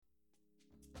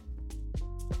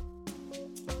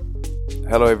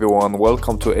Hello everyone,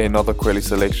 welcome to another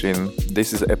KWELYSELECTION.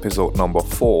 This is episode number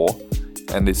 4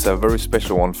 and it's a very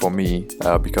special one for me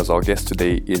because our guest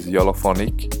today is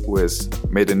Yolophonik, who has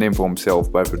made a name for himself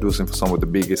by producing for some of the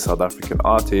biggest South African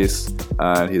artists,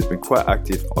 and he's been quite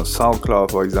active on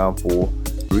SoundCloud, for example.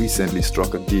 Recently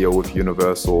struck a deal with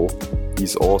Universal.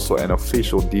 He's also an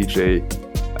official DJ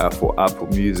for Apple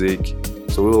Music.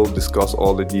 So we'll discuss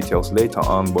all the details later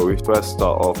on, but we first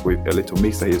start off with a little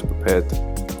mix that he's prepared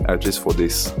just for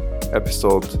this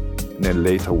episode, and then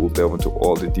later we'll delve into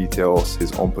all the details,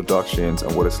 his own productions,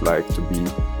 and what it's like to be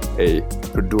a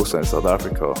producer in South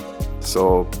Africa.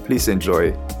 So please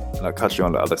enjoy, and I'll catch you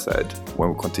on the other side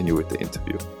when we continue with the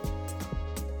interview.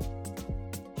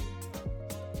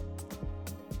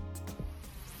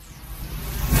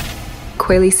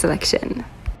 KWELYSELECTION.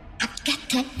 I got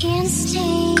that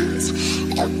instinct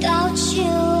about you.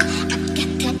 I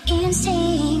got that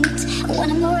instinct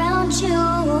when I'm around you.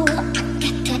 I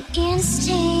got that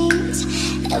instinct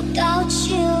about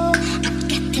you. I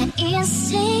got that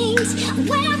instinct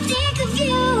when I think of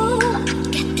you. I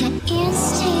got that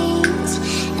instinct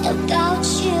about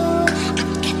you. I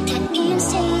got that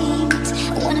instinct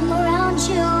when I'm around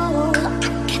you. I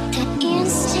got that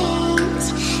instinct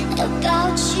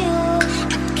about you.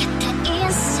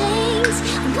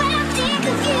 When I think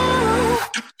of you,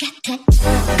 I got that.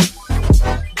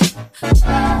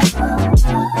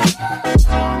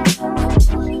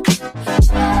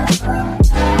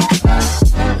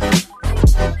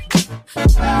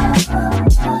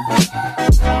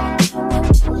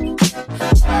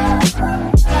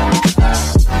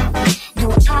 No,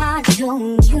 I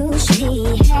don't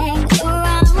usually hang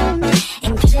around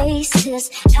in places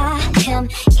I am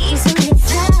easily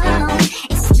found.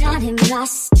 It's not in my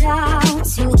style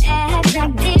to act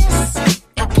like this.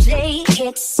 I play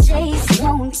it safe,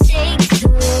 won't take the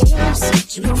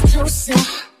risk. You move closer,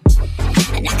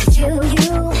 and I can feel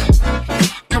you.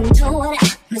 I know what I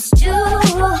must do.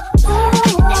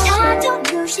 Now I don't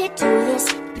usually do this,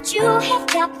 but you have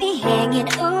got me hanging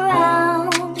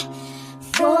around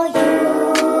for you.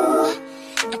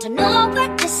 I don't know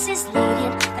where this is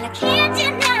leading, but I can't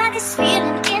deny this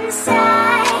feeling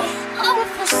inside. Oh, it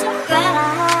feels so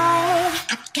right.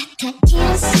 I got that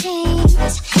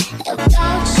instinct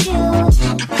about you.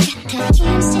 I got that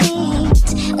instinct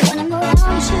when I'm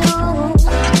around you.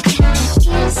 I got that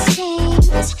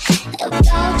instinct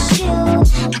about you.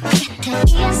 I got that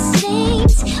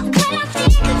instinct when I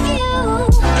think of you.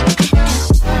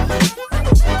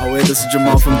 Oh, hey, this is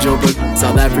Jamal from Joburg,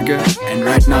 South Africa, and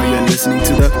right now you're listening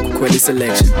to the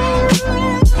KWELYSELECTION.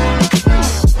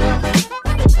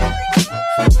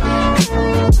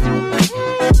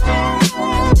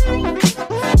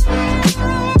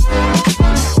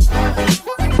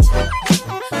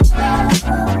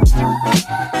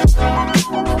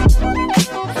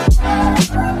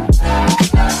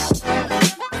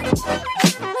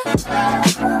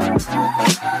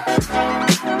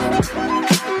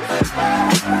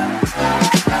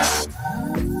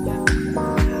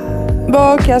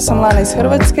 Bok, ja sam Lana iz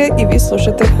Hrvatske i vi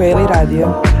slušate KWELY radio.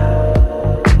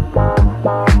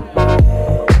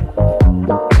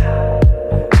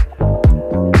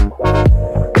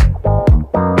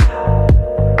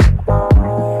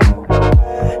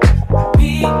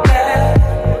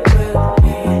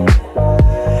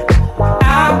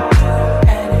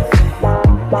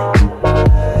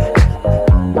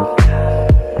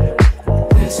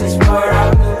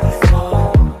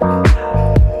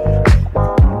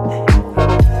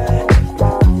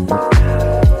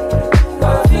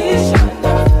 I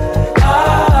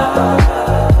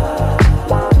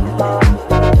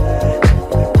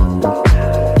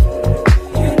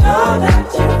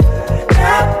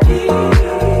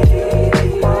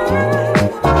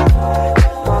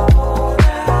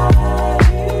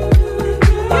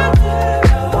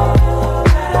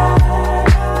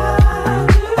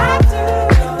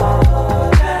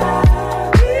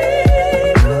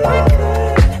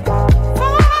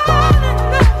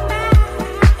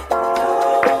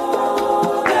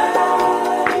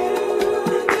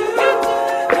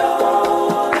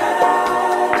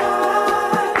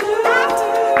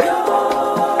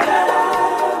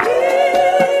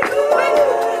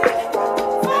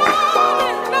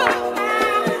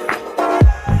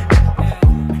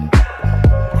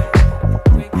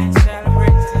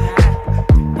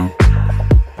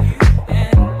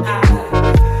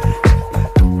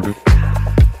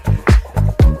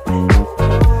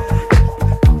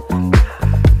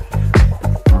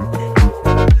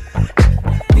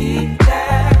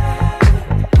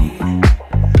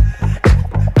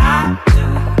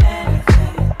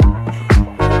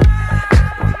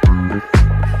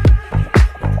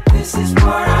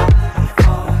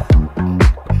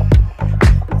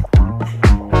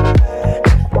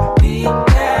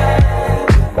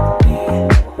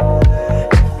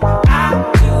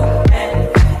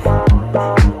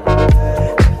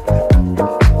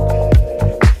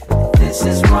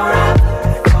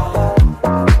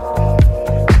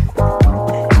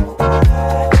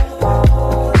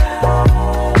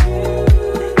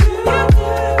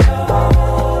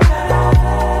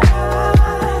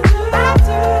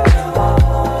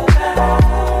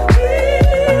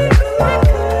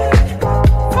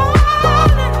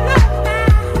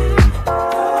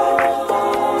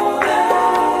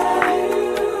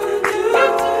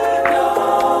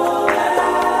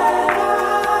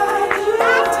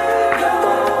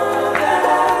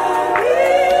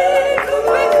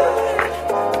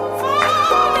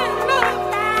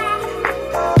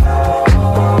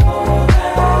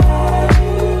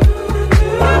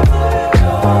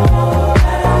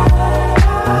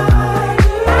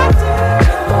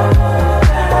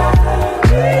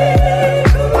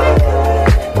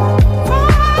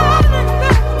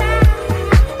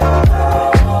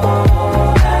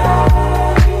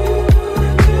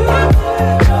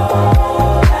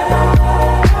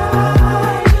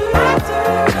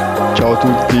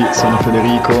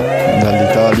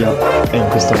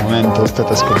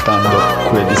state ascoltando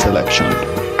Quelly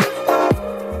Selection.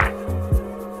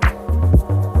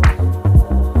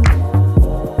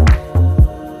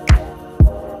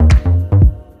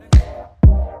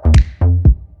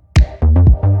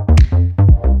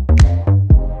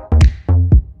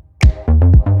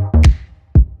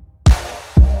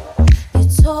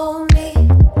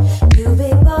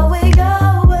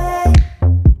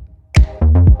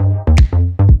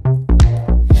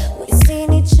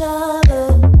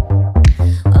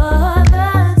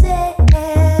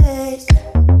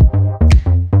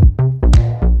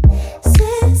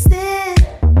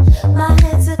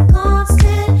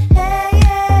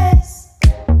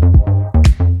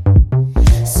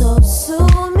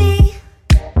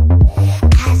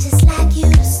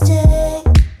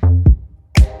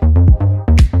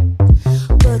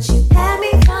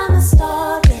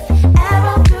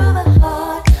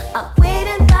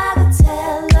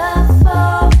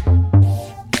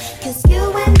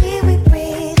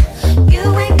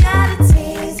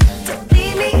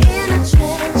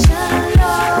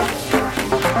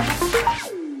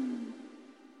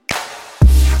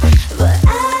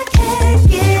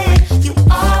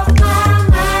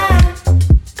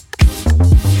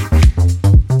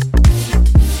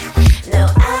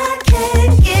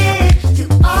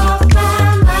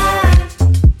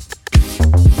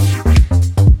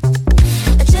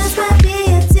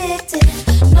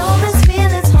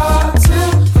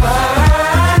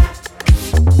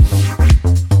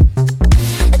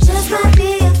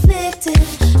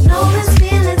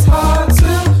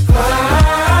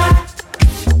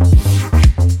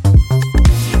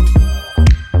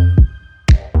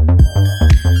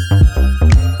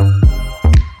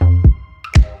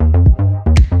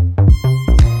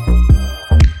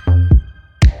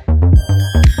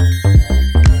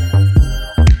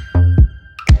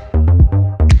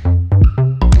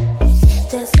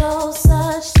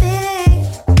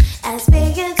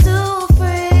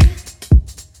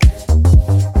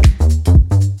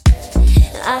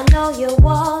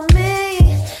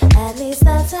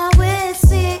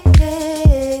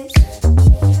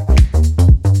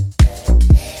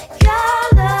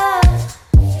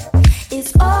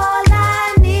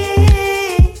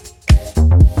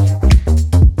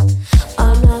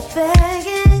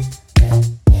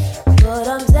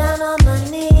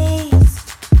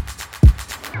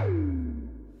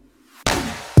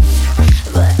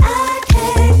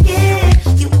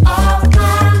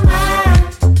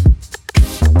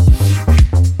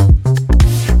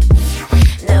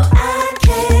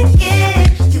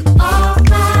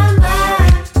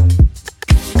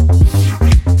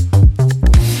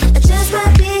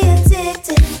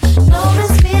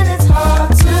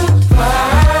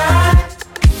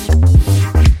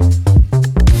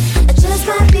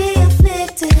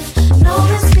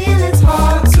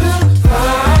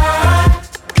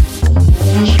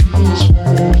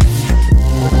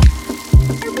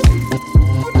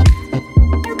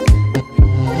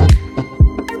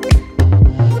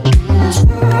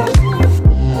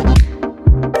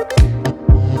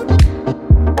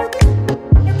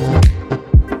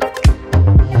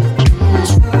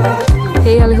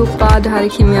 Hej allihopa, det här är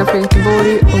Kimia från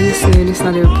Göteborg och just nu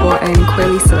lyssnar du på en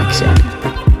KWELY Selection.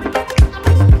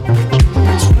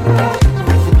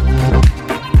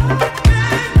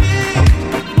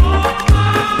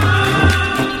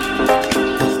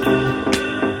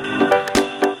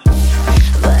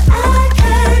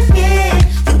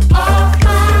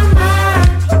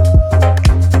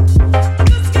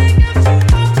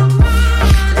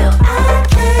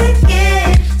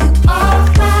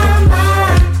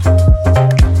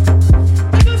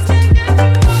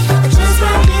 Just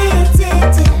might be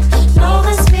addicted. No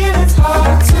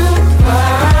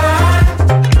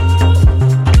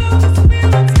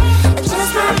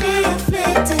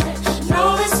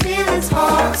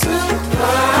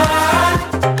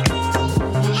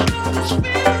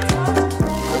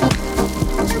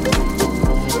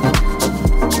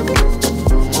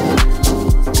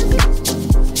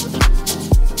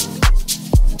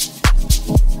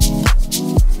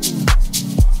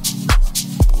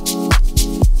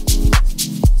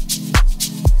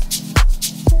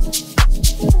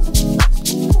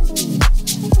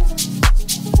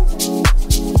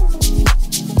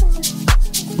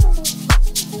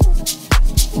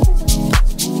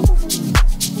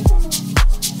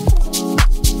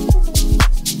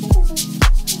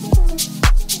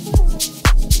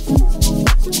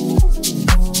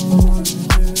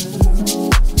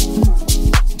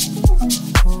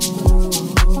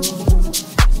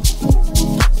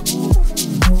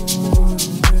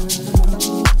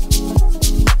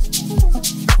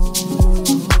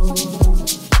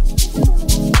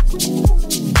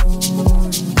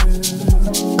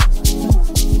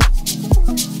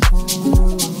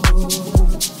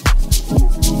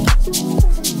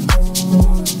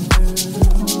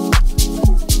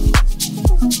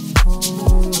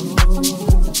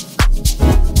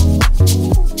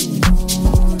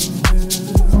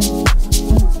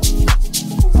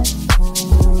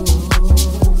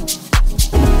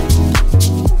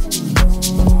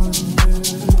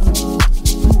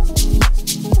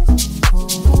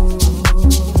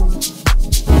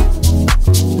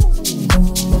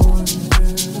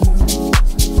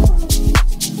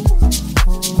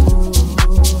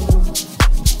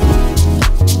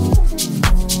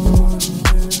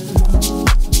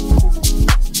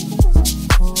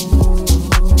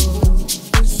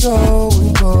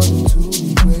important to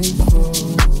be grateful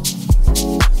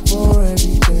for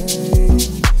every day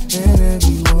and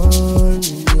everyone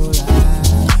in your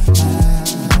life.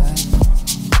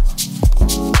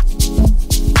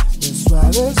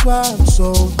 That's why I'm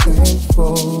so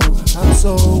thankful. I'm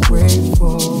so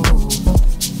grateful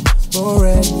for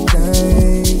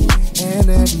everything and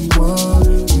everyone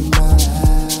in my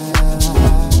life.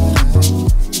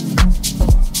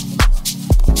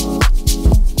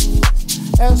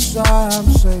 That's why I'm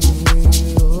saying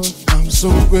I'm so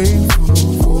grateful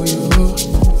for you.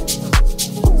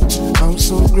 I'm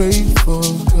so grateful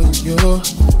 'cause you're.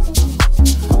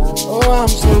 Oh, I'm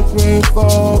so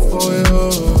grateful for you.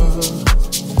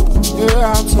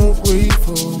 Yeah, I'm so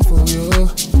grateful for you.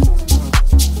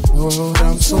 Lord,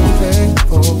 I'm so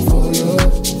thankful for you.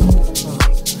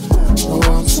 Oh,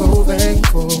 I'm so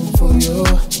thankful for you.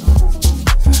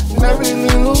 And every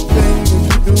little thing that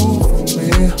you do for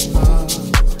me,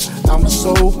 I'm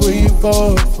so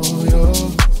grateful for you.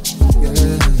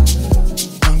 Yeah,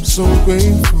 I'm so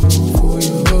grateful for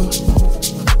you.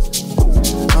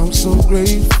 I'm so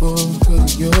grateful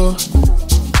 'cause you're.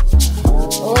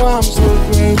 Oh, I'm so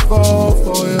grateful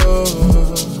for you.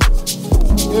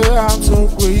 Yeah, I'm so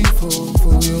grateful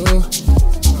for you.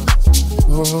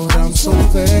 Lord, I'm so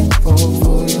thankful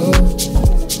for you.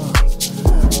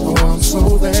 Oh, I'm so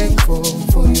thankful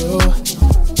for you.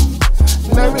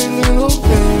 And every little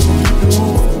thing you do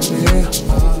for me,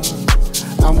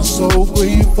 I'm so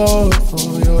grateful for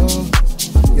you.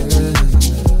 Yeah,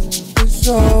 it's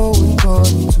so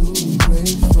important to be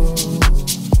grateful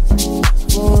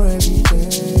for every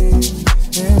day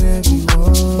and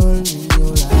everyone in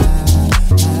your life.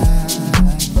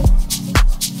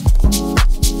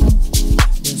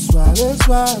 That's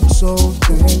why I'm so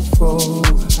thankful.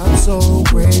 I'm so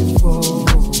grateful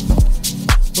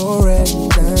for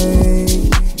everything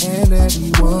and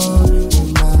everyone in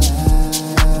my life.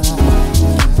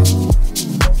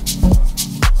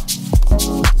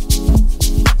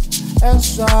 That's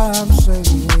why I'm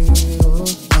saying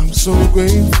I'm so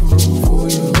grateful for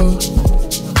you.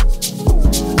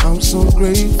 I'm so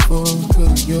grateful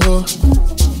 'cause you're.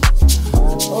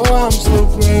 Oh, I'm so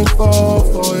grateful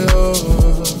for you.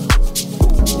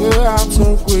 Yeah, I'm so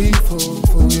grateful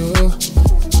for you.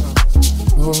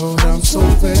 Lord, I'm so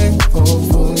thankful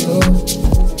for you.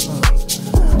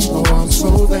 Oh, I'm so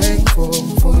thankful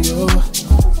for you.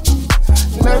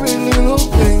 And every little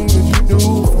thing that you do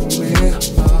for me,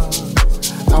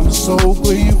 I'm so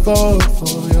grateful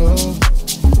for you.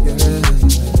 Yeah.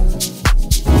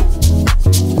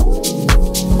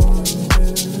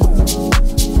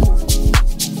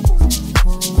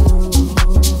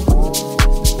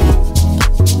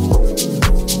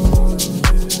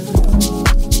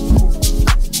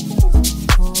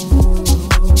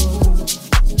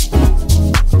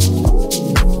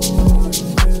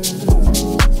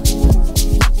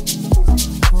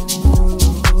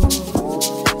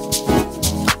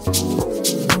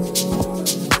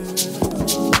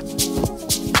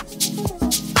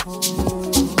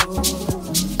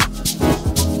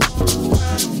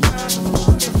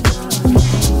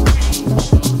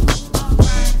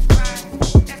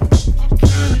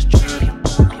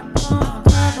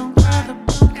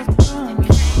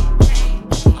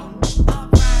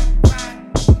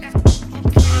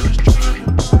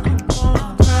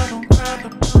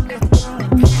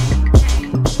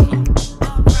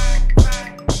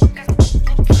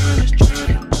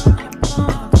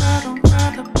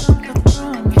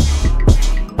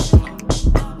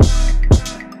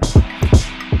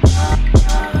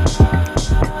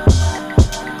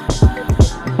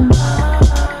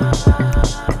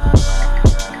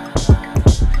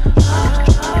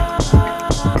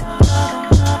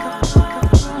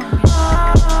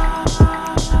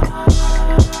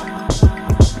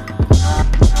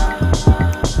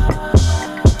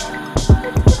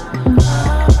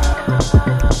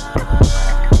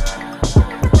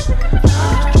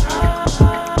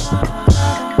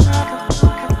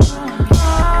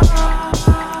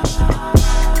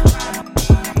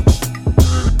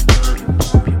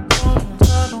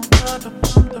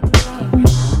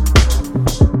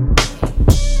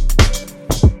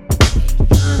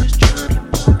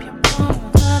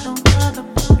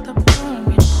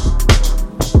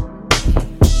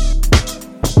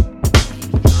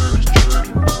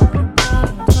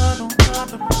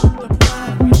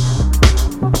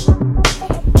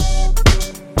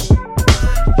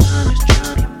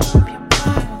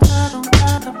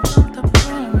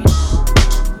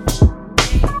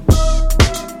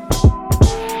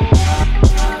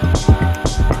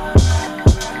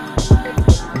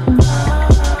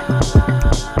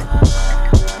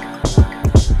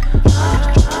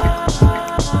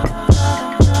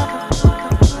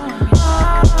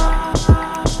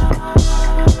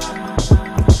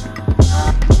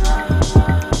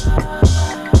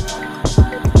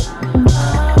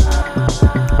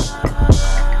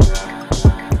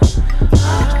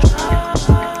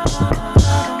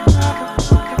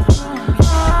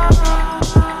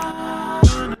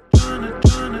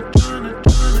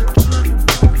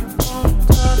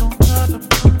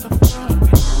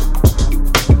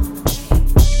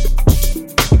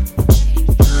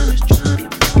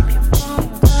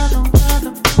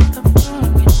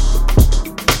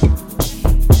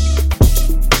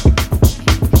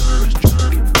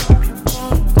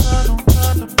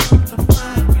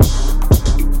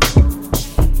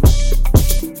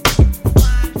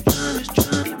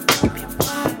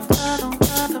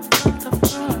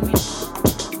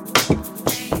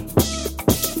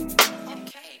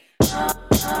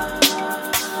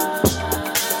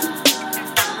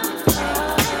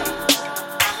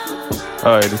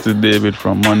 Hi, this is David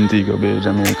from Montego Bay,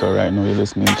 Jamaica. Right now you're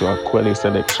listening to a Quelly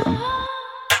selection.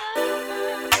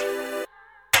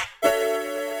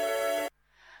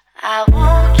 I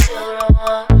want you to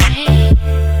want me,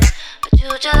 but you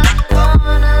just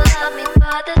wanna love me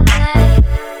for the day,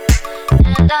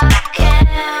 and I can't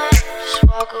just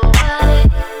walk away,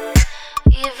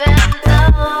 even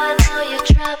though I know you're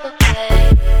trouble,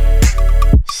 babe.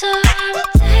 So I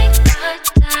will take my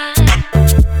time,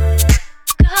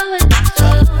 go with the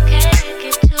flow, can't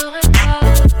get too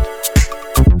involved.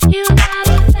 You got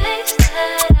a face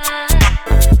that I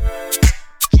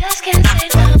just can't say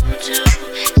no to.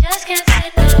 Just can't say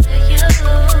no to you.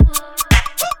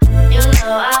 You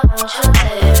know I want you,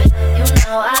 baby. You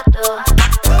know I do.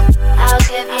 I'll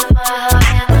give you my heart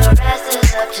and the rest is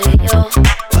up to you.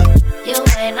 You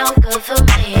ain't no good for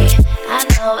me, I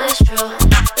know it's true,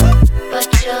 but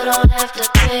you don't have to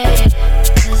pay,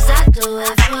 'cause I do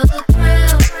it for the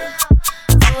thrill,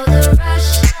 for the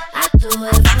rush. I do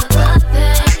it for the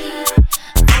pain,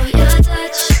 for your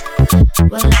touch.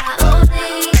 Well, I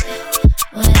only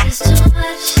when it's too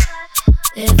much.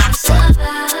 If I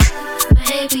survive,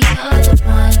 maybe you're the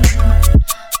one.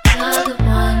 You're the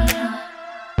one.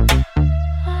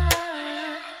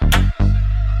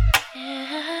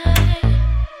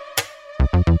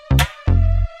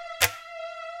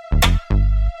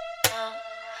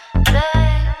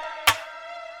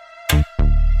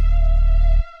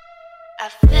 I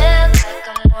feel like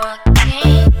I'm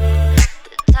walking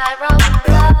the tightrope of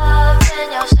love in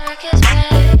your circus,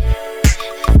 babe.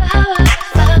 If I were to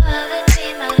fall, it'd be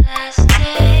my last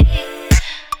day,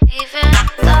 even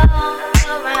though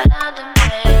you're right under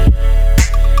me.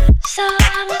 So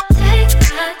I'ma take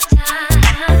my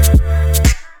time,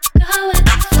 go with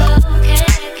the flow,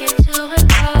 can't get too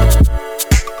involved.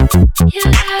 You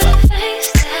got a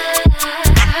face that I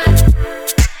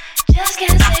just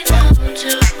can't say no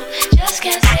to, just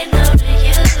can't say no to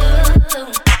you.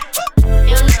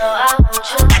 You know I want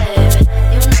you, baby,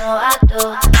 you know I do.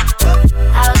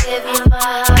 I'll give you my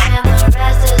heart and the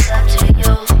rest is up to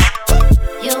you.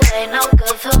 You ain't no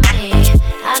good for me,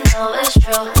 I know it's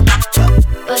true,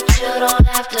 but you don't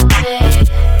have to pay,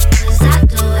 'cause I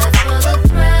do it for the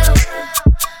thrill,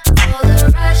 for the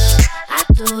rush. I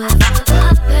do it for the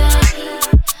pain,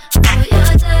 for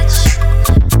your touch.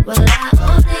 Well, I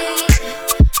only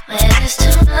when it's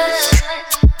too much.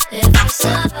 If I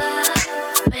survive,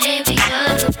 maybe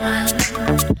you're the one.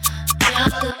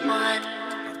 You're the one.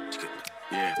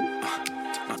 Yeah.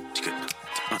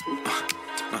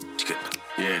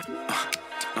 Yeah.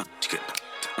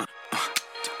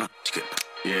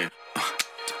 Yeah.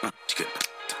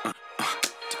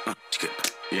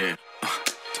 Yeah.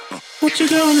 What you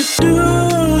gonna do?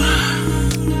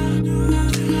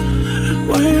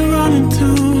 Where you running to?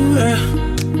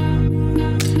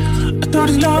 I thought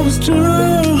his love was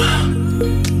true.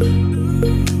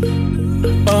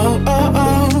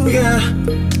 Oh, yeah.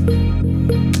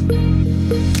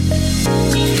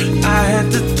 I had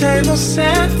the table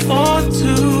set for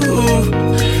two,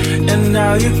 and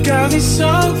now you got me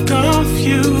so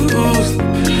confused.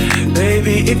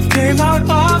 Baby, it came out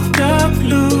of the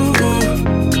blue.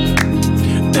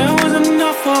 There wasn't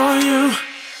enough for you.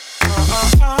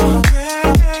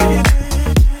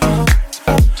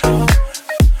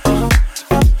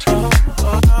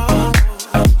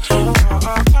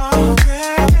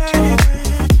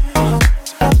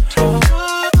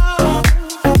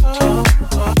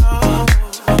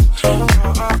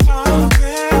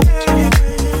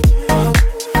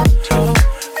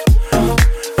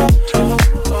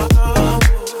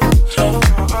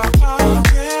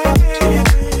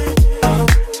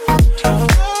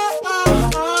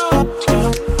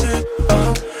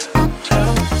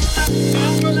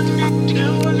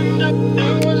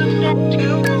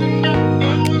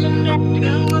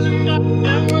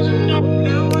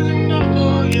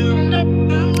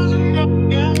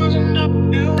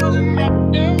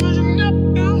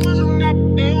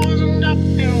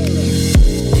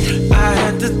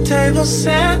 Table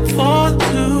set for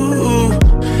two,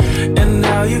 and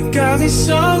now you got me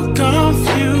so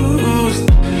confused.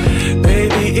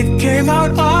 Baby, it came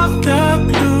out of the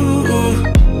blue.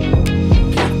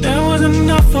 There wasn't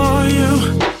enough for you.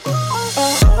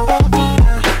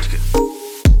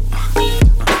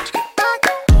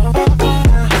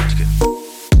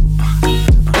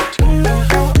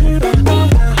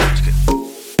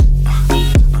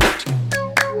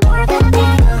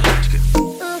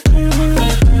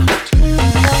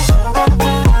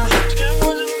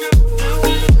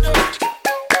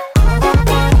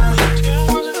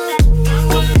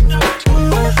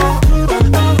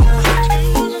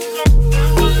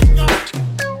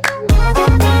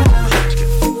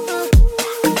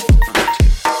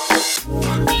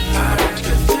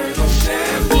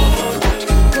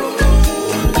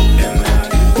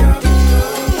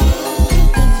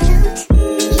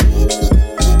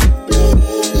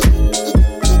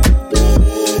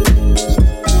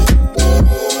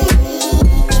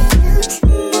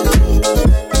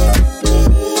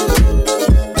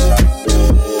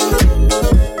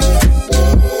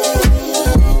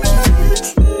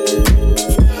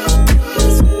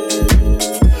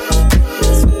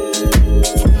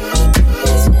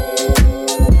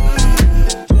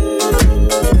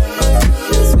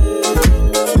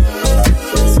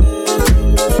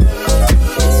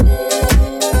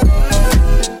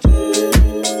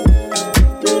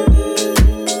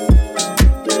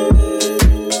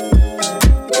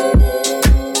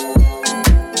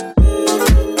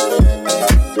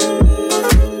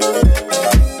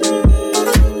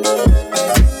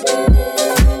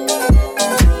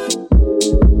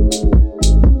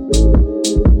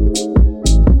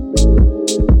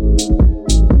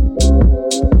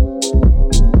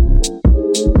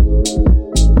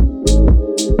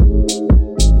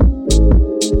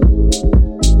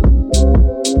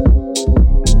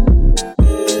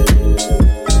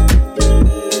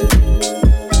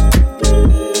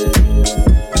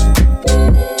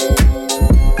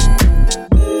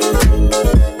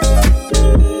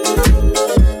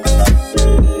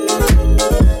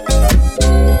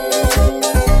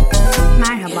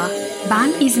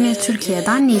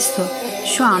 Türkiye'den Nisu.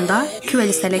 Şu anda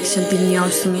KWELYSELECTION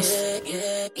dinliyorsunuz.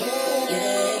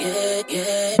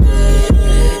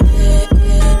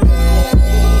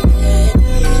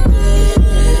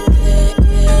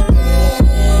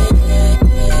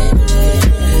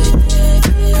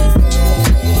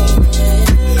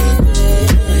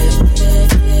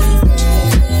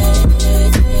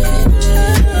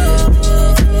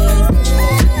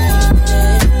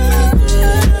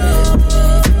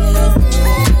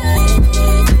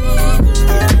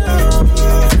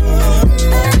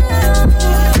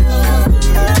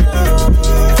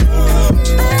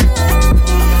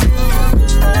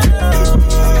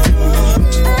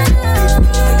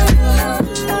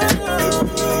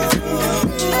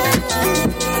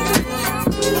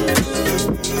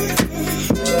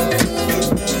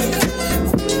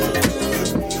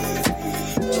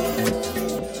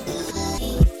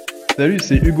 Salut,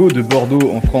 c'est Hugo de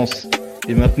Bordeaux en France.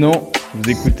 Et maintenant, vous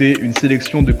écoutez une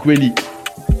sélection de Kwely.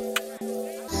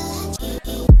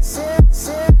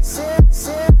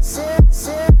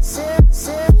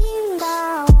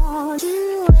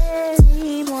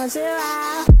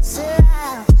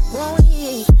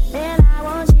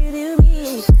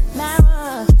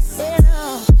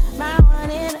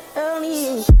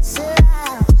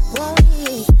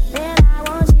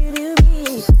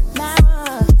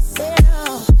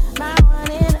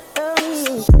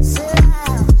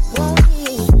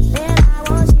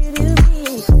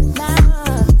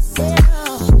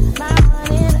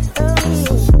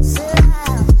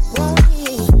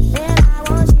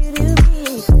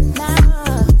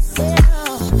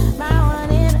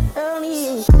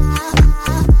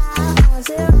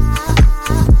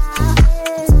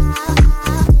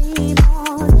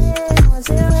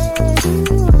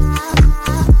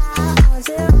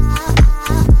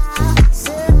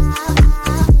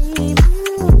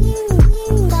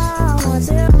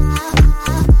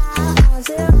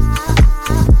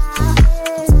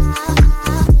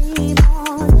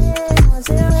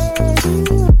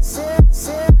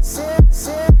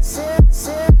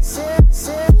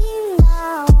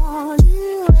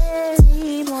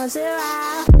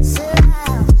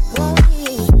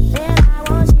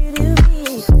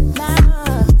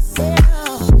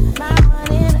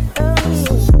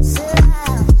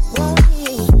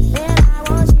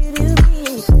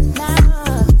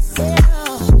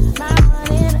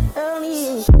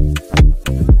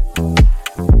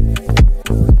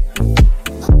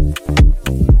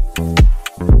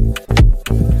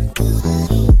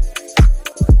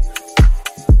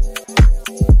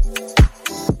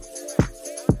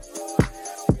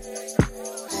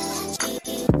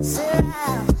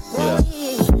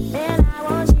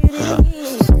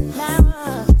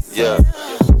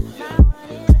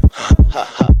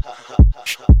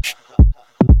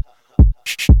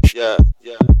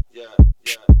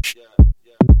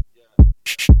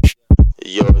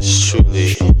 Yours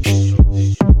truly,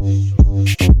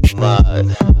 Mod.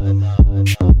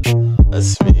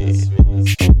 That's me.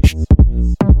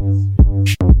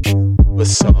 A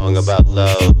song about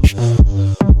love,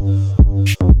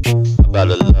 about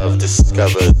a love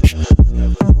discovered,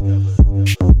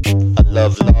 a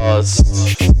love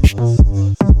lost,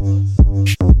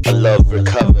 a love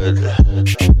recovered.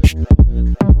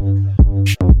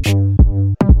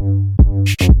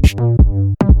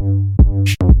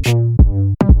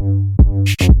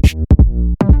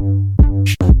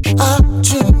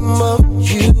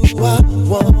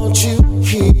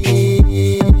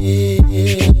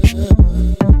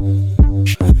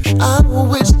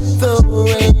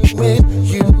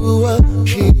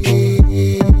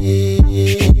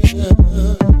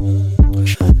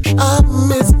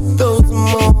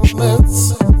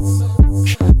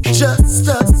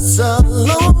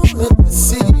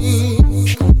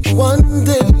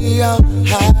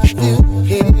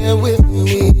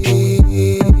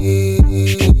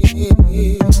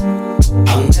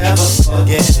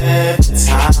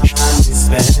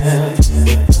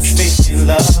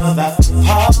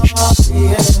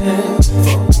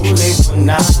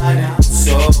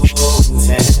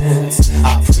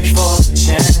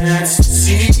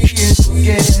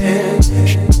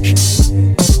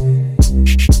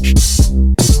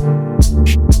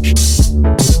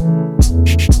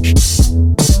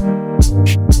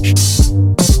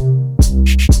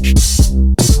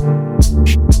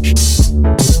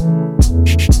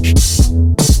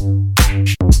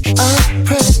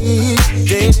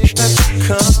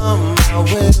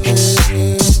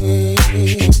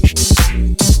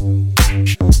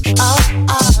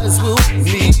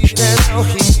 I'll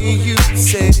hear you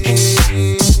say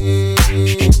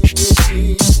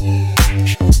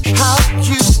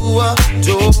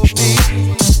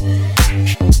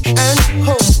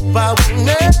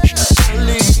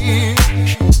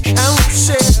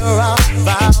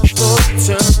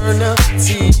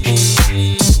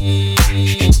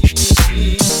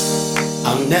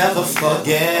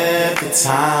forget the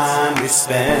time we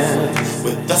spent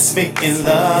with us making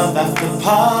love after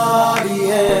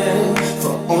partying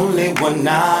for only one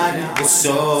night. It was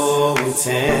so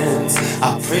intense.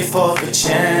 I pray for the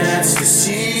chance to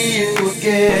see you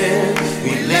again.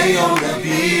 We lay on the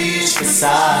beach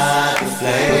beside the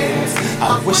flames.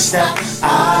 I wish that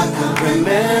I could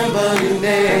remember your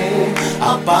name.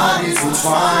 Our bodies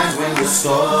entwined when the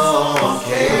storm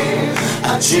came.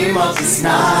 I dream of this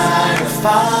night of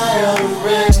fire and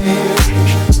rain.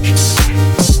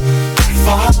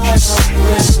 Fire and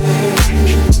rain.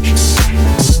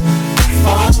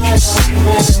 Fire and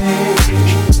rain.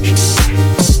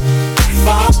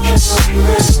 Fire and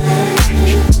rain.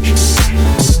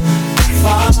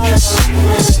 Fire and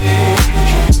rain.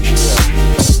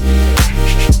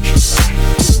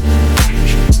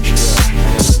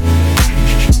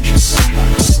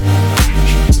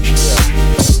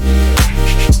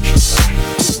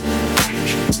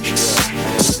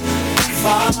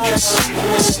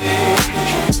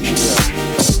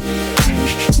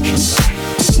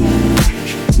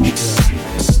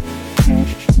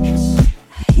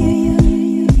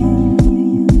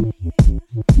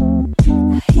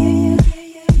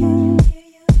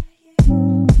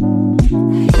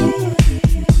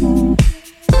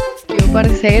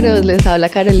 Parceros, les habla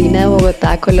Carolina de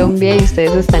Bogotá, Colombia, y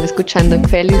ustedes están escuchando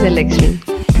KWELYSELECTION.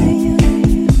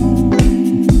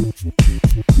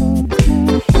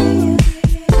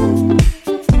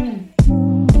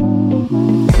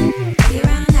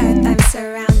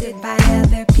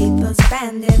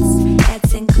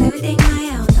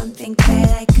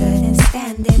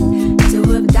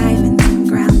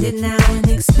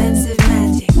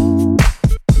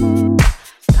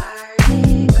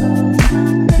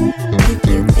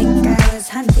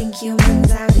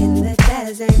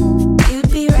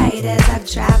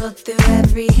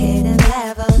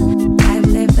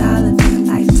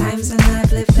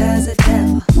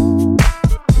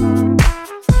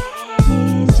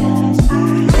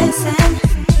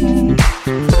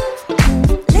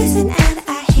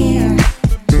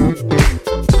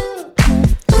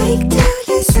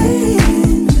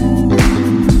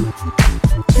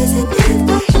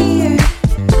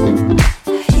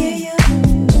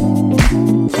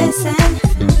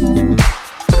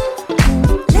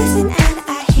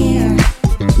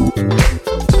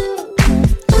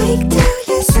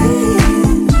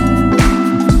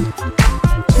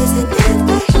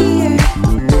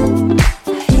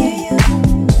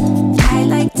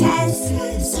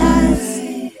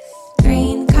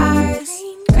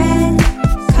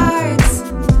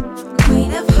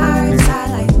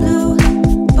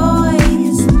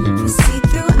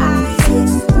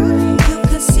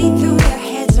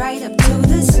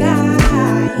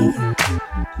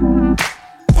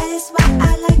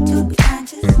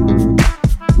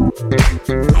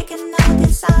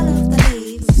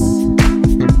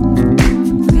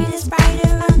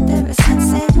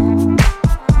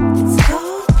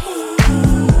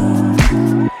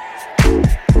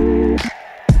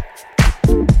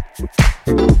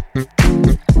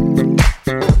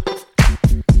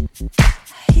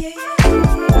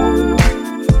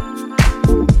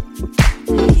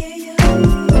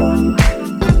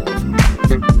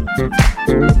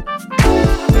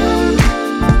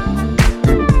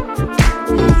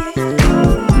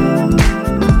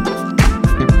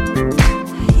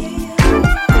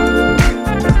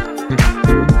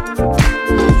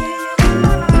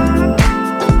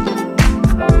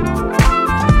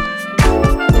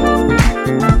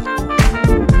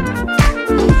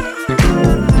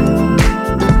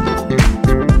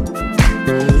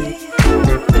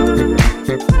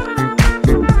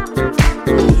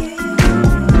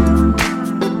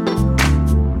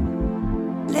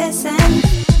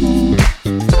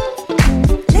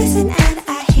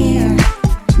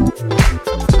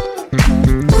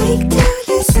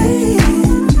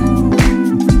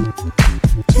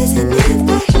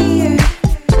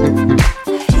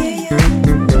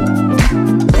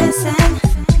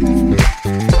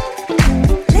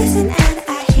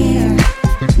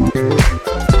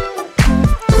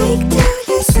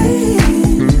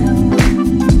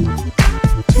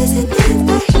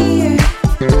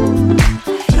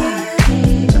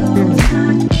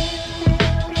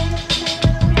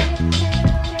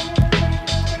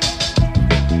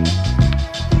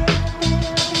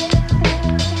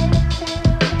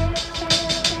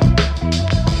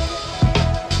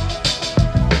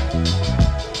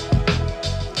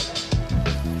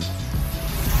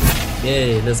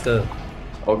 Yeah, let's go.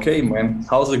 Okay, man.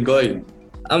 How's it going?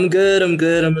 I'm good.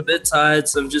 I'm a bit tired,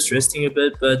 so I'm just resting a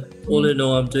bit, but all in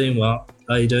all, I'm doing well.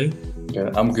 How are you doing? Yeah,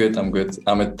 I'm good.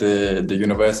 I'm at the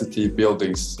university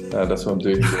buildings. That's what I'm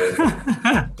doing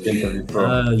the interview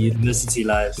from. University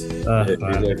life.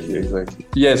 Exactly.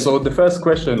 Yeah, so the first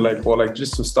question,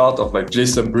 just to start off,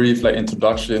 just a brief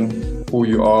introduction, who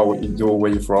you are, what you do,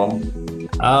 where you're from.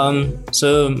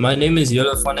 So my name is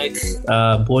Yolophonik,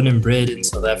 born and bred in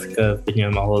South Africa. I've been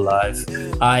here my whole life.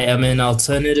 I am an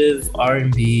alternative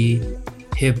R&B,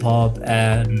 hip-hop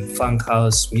and funk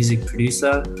house music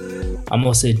producer. I'm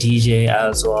also a DJ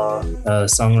as well, a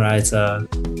songwriter.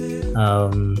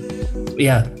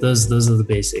 Those are the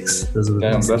basics.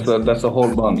 That's a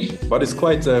whole bunch. But it's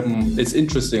quite it's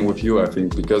interesting with you, I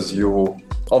think, because you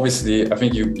obviously, I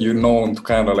think you're known to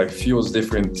kind of fuse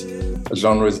different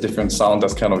genres, different sound.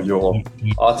 That's kind of your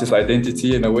artist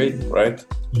identity in a way, right?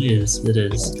 Yes, it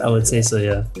is. I would say so,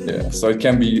 yeah. Yeah, so it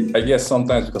can be, I guess,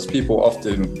 sometimes because people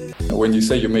often, when you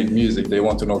say you make music, they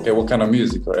want to know, okay, what kind of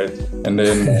music, right? And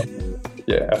then,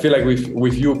 I feel like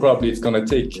with you, probably it's going to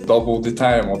take double the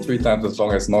time or 3 times as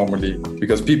long as normally,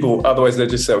 because people, otherwise they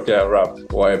just say, okay, I rap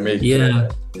or I make. It's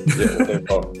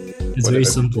very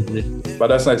simple. But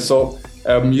that's nice. So,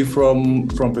 you from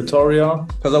Pretoria?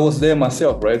 Because I was there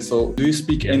myself, right? So do you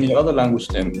speak any other language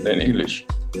than English?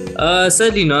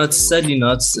 Sadly not. It's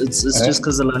just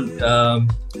because of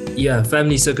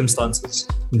family circumstances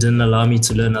didn't allow me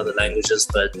to learn other languages.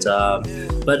 But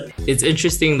it's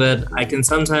interesting that I can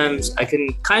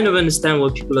kind of understand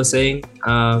what people are saying.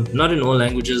 Not in all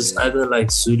languages, either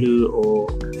Zulu or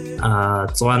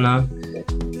Tswana.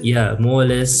 Yeah, more or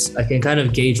less. I can kind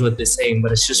of gauge what they're saying,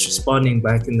 but it's just responding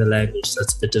back in the language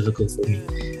that's a bit difficult for me.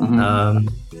 Mm-hmm.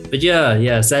 But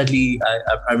sadly,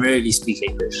 I primarily speak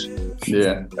English.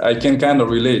 Yeah, I can kind of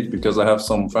relate because I have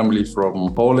some family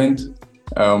from Poland.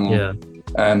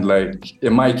 And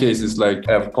in my case, it's I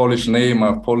have a Polish name, I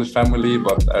have Polish family,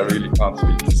 but I really can't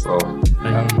speak. So.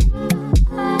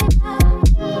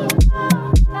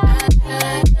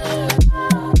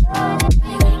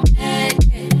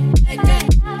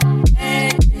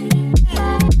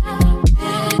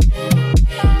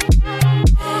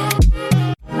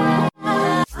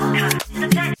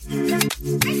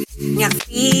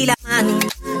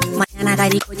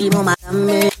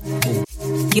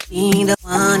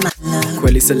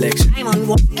 Quelly Selection. I'm on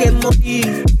walking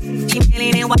mobile.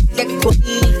 Chimney and what the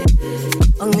cookie.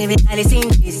 Only with Alice in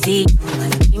DC.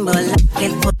 Kimbo like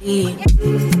it body.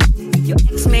 Your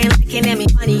ex-man like an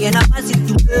funny and I pass it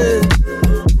to her.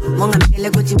 Mong I'm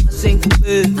telling what you must sing to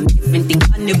her. I'm different thing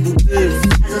on the book.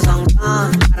 As a song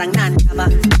on, parang nan kaba. I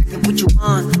can put you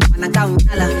on. When I down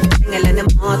nala, sing a little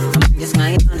more. I'm just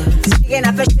my honor. Speaking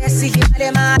of a stress, see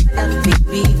him at the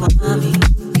baby for me.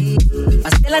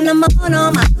 Pastela na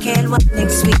mono, my kid, what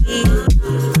next week?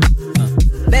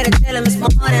 Better tell him it's more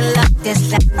than love,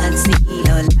 just like I see.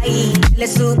 Oh, lie,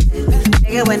 let's do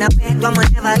it. When I went, one more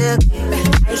never look.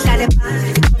 I shot it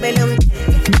back, it's a balloon.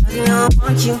 You know,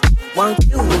 want you.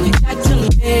 You got to me,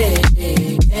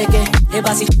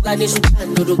 Eba si fuga de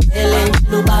chutando do pele,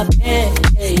 no papel,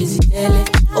 easy tele.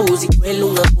 Oh, si quello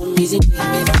una pomisi,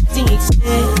 I think it's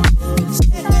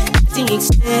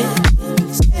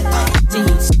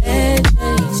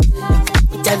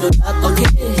Echando la toque,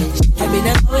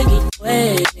 camina going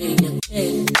away.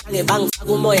 Ange bang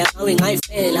fagu moya going I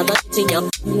fell. I'm not eating up,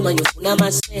 man, you funa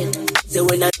myself. So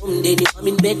when I don't, then I'm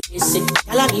in bed, sick.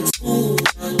 Kala ni fu,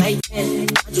 I fell.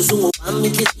 I just want to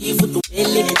make it evil to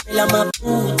belly. Fella my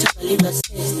food, Chakalina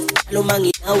says. Hello,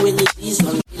 mangi, now when it is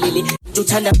one lily. To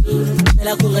Chanda,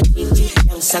 Fella Kunga Kitty,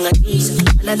 young Sangatis.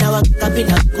 And I now I'm capping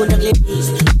up, go to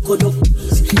ladies, go to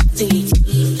peace. To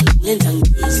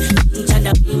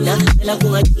Chanda Pina, Fella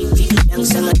Kunga Kitty, young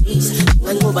Sangatis.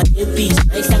 And over the peace,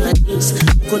 I Sangatis,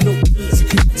 go to peace.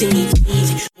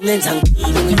 Let's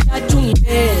we got to me,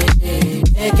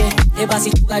 Eba si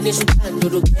fuga de chutando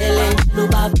do pele, no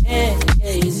papel,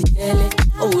 easy tele.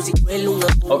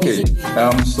 Okay,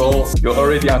 so you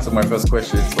already answered my first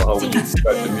question. So how would you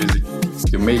describe the music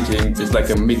you're making? It's like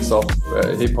a mix of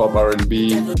hip hop,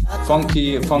 R&B,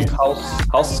 funk house.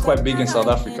 House is quite big in South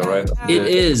Africa, right? It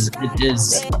is.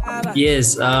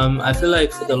 Yes, I feel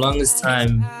like for the longest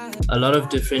time, a lot of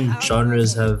different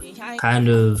genres have kind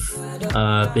of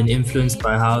been influenced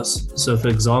by house. So for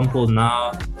example,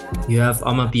 now you have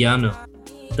Amapiano,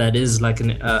 that is like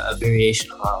a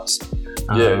variation of house.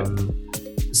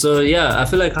 So yeah, I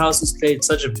feel like house has played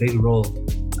such a big role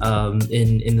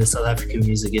in the South African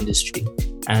music industry,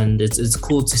 and it's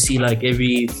cool to see like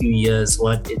every few years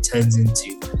what it turns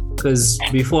into. Because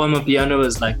before Amapiano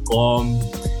was like Gom,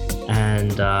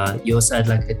 and you also had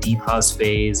like a deep house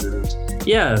phase, and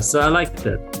yeah, so I like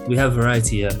that we have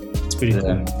variety here. It's pretty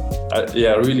cool.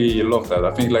 I really love that.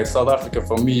 I think like South Africa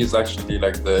for me is actually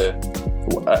like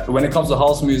when it comes to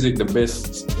house music, the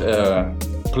best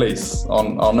place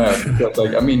on earth. Because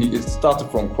like, I mean, it started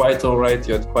from Kwaito, right?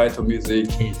 You had Kwaito music,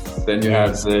 then you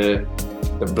had the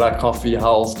black coffee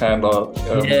house kind of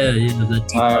the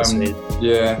deep house.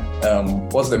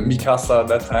 What's the Mikasa at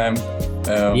that time?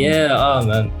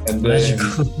 Man,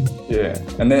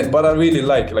 and then but I really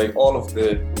like all of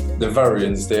the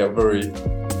variants. They're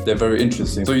very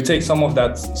interesting. So you take some of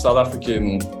that South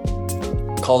African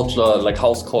culture, like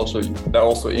house culture, that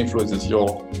also influences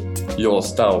your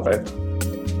style, right?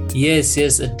 Yes,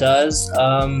 it does.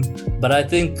 But I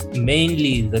think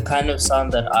mainly the kind of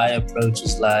sound that I approach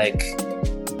is like,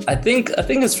 I think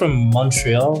it's from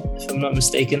Montreal, if I'm not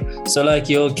mistaken. So like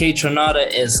your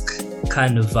K-Tronada-esque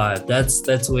kind of vibe.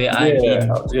 That's where I came.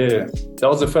 That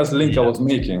was the first link I was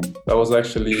making. That was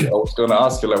actually, I was gonna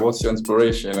ask you like, what's your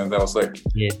inspiration? And I was like,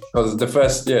 because the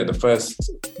first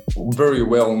very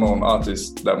well-known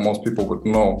artist that most people would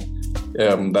know,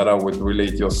 that I would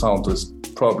relate your sound to is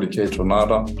probably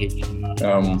K-Tronada.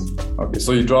 Okay,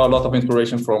 so you draw a lot of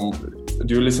inspiration from.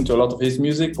 Do you listen to a lot of his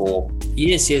music or?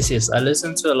 Yes. I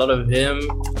listen to a lot of him.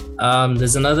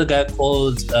 There's another guy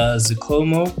called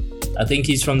Zukomo. I think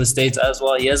he's from the States as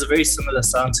well. He has a very similar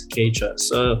sound to Keitra.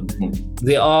 So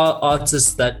there are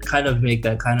artists that kind of make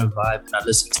that kind of vibe, and I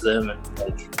listen to them, and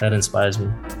like that inspires me.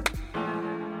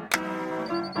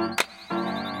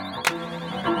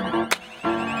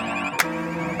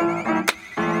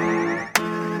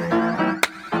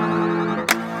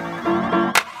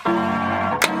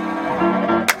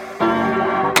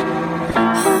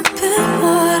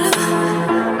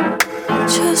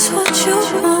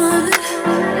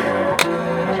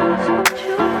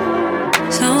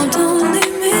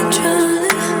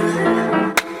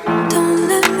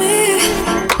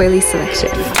 KWELY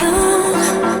Selection.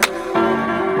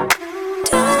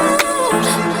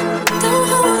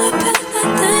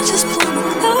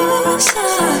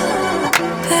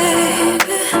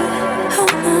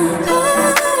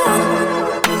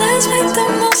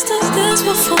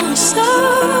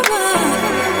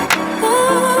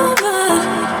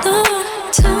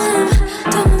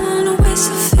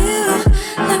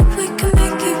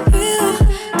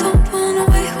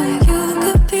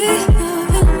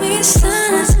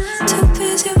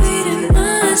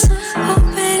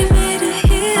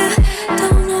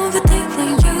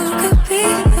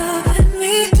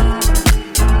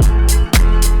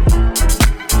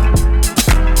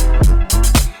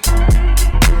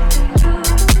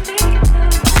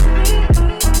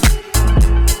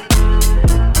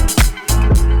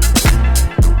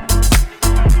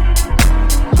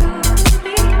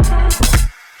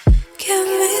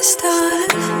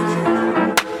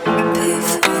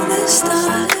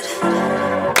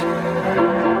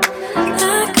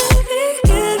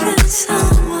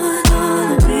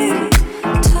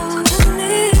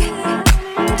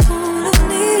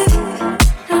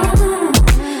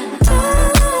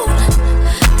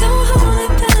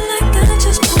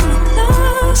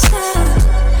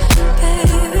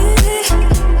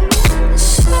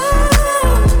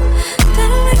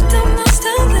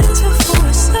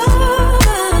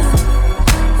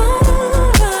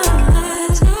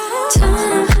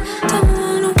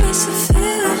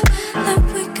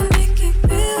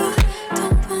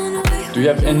 Do you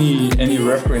have any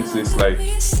references like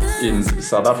in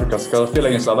South Africa? Because I feel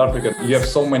like in South Africa you have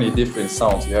so many different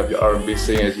sounds. You have your R&B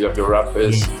singers, you have your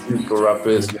rappers, musical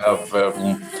rappers, you have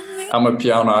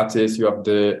amapiano artists, you have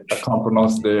the I can't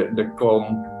pronounce the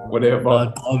com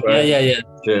whatever. Right?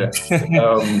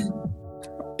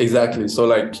 Exactly. So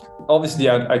like obviously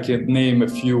I can name a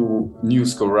few new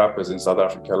school rappers in South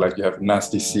Africa. Like you have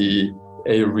Nasty C,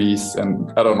 Aries,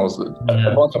 and I don't know,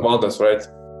 a bunch of others, right?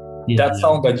 That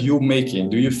sound that you're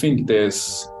making, do you think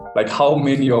there's like how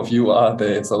many of you are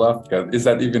there in South Africa? Is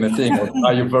that even a thing? Or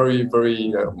are you very,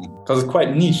 very, because it's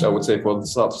quite niche, I would say, for the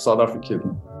South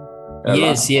African.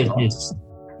 Yes. Yeah.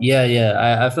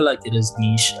 I feel like it is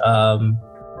niche.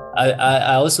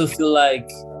 I also feel like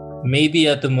maybe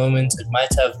at the moment it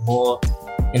might have more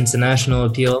international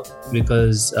appeal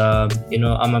because,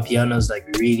 amapiano is like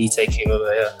really taking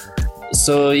over here.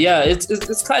 So yeah,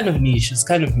 it's kind of niche.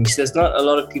 There's not a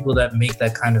lot of people that make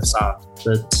that kind of sound,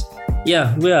 but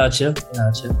yeah, we're out here.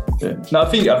 Yeah. Now I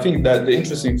think that the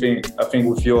interesting thing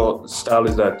with your style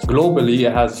is that globally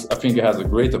it has a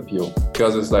great appeal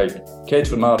because it's like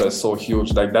K-Tronada is so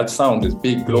huge. Like that sound is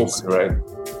big globally, right?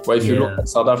 But if you look at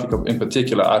South Africa in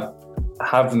particular, I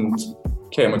haven't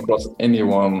came across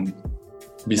anyone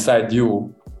beside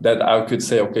you that I could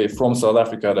say, okay, from South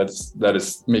Africa, that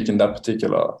is making that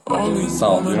particular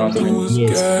sound. You know what I mean?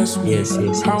 Yes.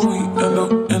 How we end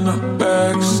up in the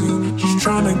backseat, just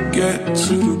trying to get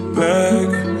to the bag.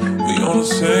 We on the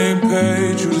same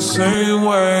page, you the same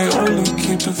way. Only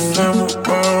keep the family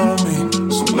around me,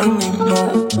 so let me know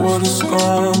what it's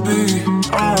gonna be.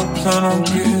 I don't plan on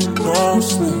getting no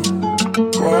sleep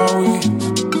while we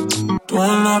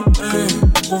doing our thing,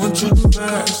 moving too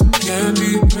fast.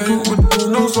 Candy paint with the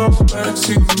windows off the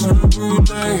backseat, on the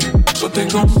roulette. What they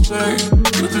gon' say?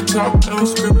 With the top down,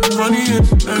 scraping money and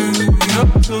things. We up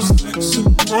till 6 in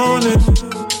the morning.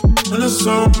 When the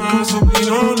sunrise, we'll be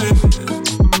on it.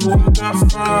 Boy, I got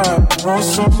fire, all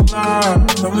so fly.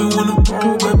 Tell me when to go,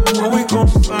 baby, when we gon'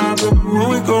 fly, baby, when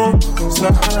we gon'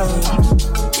 slide.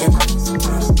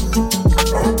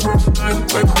 All night,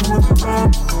 baby, when we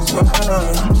gon'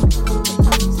 slide.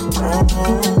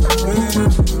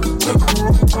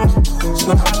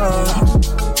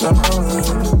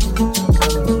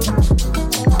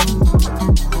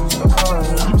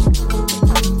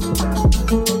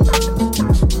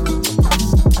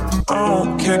 I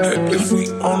don't care if we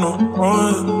on a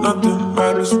run, nothing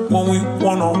matters when we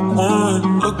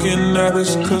one-on-one. Looking at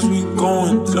us cause we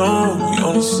going dumb. We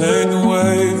on the same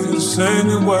wave, feel the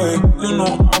same way. You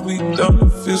know I'll be down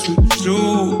if it's with you.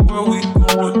 Where we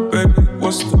going, baby,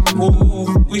 what's the move?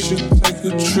 We should take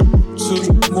a trip to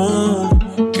the moon.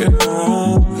 Get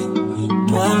home,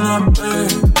 doing our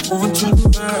thing, moving too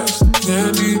fast.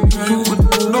 Candy paint with the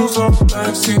windows off the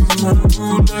backseat, on the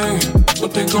roulette.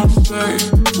 What they gon' say?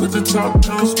 With the top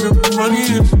down, scraping money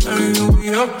and things. We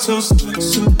up till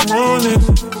 6 in the morning.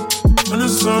 When the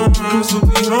sunrise, we'll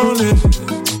be on it.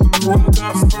 Boy, I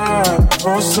got fire,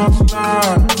 all so fly.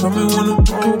 Tell me when to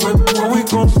go, baby, when we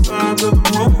gon' fly, baby,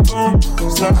 when we gon'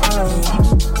 slide.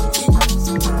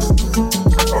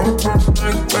 All night,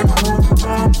 baby, when we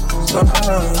gon' slide.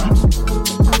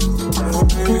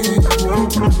 Baby, all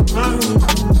night,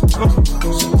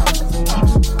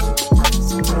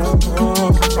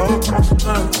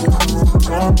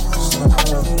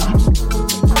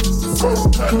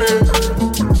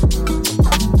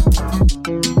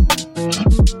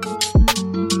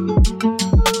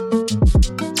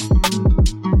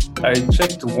 I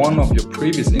checked one of your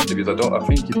previous interviews. I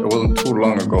think it wasn't too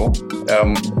long ago,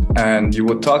 and you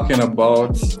were talking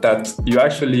about that you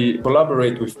actually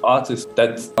collaborate with artists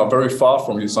that are very far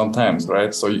from you sometimes,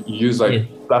 right? So you use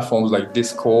platforms like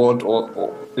Discord,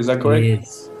 or is that correct?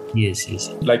 Yes.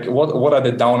 Like what are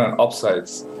the down and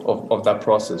upsides of that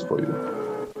process for you?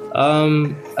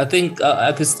 I think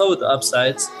I could start with the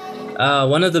upsides.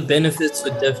 One of the benefits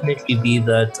would definitely be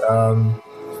that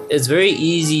it's very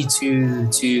easy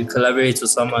to collaborate with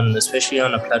someone, especially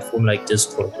on a platform like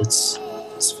Discord. It's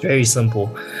very simple.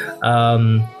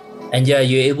 And you're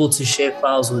able to share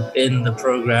files within the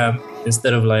program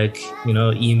instead of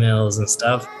emails and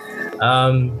stuff.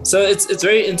 So it's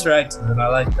very interactive, and I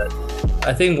like that.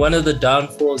 I think one of the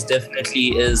downfalls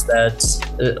definitely is that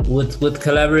with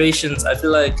collaborations, I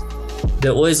feel like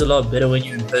they're always a lot better when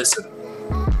you're in person.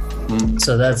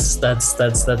 So that's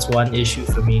one issue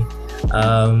for me.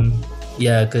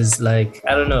 Because I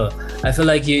don't know, I feel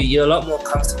like you're a lot more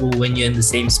comfortable when you're in the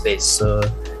same space. So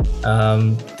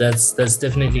that's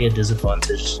definitely a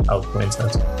disadvantage I'll point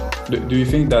out. Do you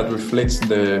think that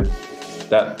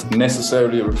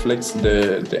necessarily reflects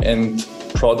the end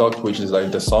product, which is like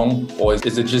the song, or is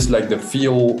it just like the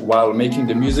feel while making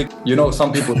the music? You know,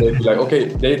 some people they'd be like, okay,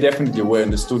 they definitely were in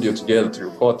the studio together to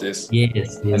record this.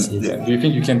 Yes. Do you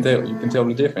think you can tell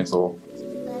the difference, or?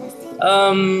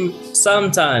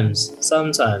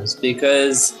 Sometimes,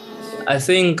 because I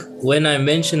think when I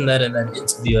mentioned that in that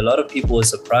interview, a lot of people were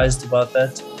surprised about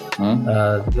that.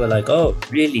 They were like, "Oh,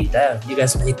 really? Damn, you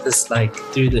guys made this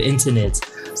through the internet."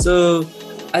 So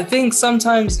I think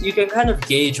sometimes you can kind of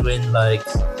gauge when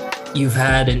you've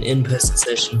had an in-person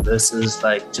session versus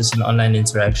just an online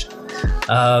interaction.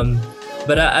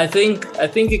 But I think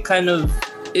it kind of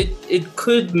it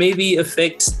could maybe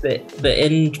affect the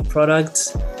end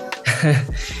product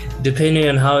depending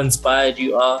on how inspired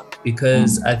you are,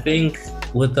 because I think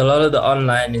with a lot of the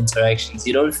online interactions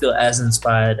you don't feel as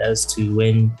inspired as to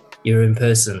when you're in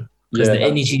person, because the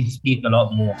energy speaks a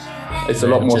lot more. It's a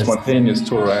lot more spontaneous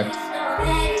too, right?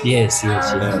 Yes,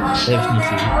 definitely.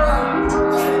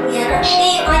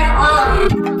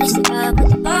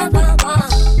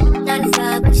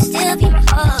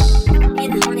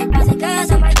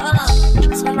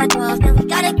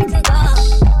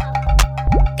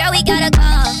 We gotta go.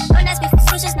 Don't ask me for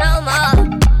switches no more.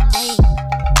 Hey,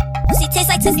 pussy tastes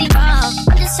like Tootsie Roll.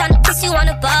 I'm just tryna kiss you on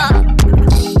the ball.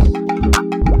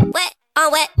 Wet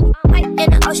on wet, right in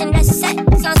the ocean, that's set.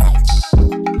 Sounds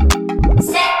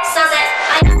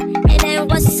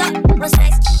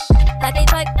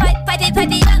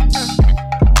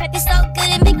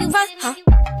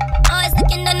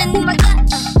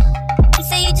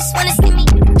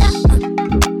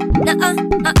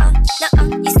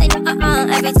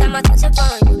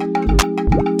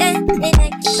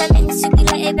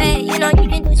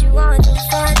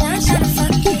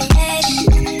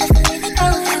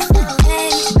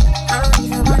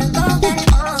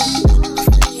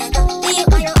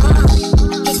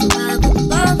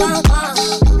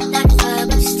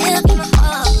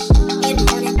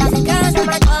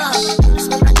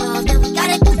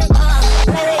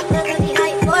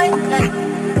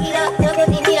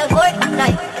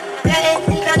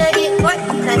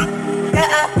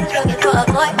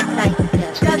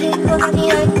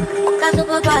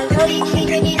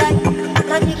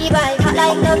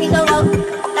like no piece of rope.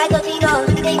 Like Totitos,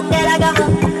 she think that I got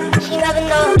hope. She never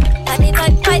know. I did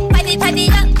pipe it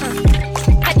up.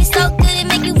 Pipe it so good it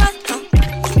make you rock.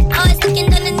 Always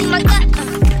looking underneath my gut.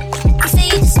 You say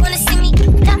you just wanna see me.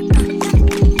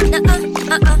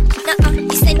 Nuh-uh.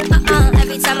 You say nuh-uh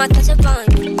every time I touch a phone.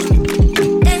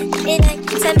 Then it ain't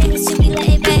 10 minutes to be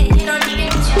laid back. You know what you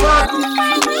want.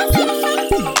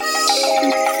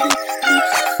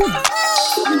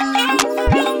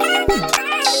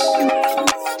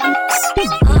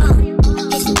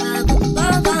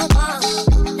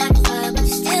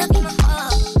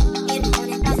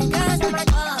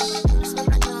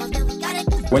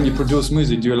 When you produce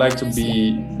music, do you like to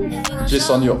be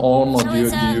just on your own, or do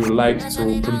you like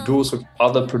to produce with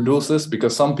other producers?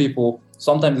 Because some people,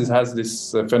 sometimes it has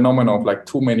this phenomenon of like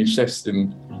too many chefs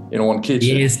in one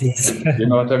kitchen. Yes. You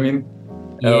know what I mean?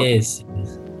 Yes.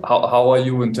 How are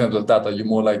you in terms of that? Are you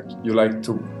more like you like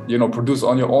to produce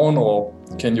on your own, or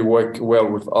can you work well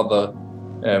with other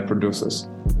producers?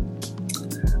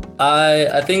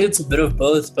 I think it's a bit of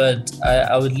both, but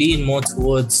I would lean more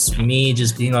towards me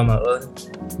just being on my own,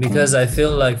 because I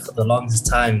feel like for the longest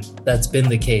time that's been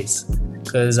the case.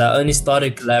 Because I only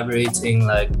started collaborating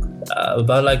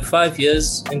about 5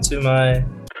 years into my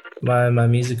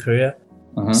music career.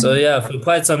 So yeah, for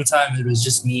quite some time it was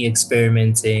just me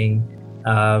experimenting,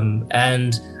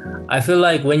 and I feel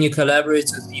like when you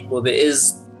collaborate with people, there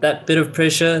is that bit of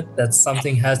pressure that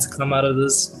something has to come out of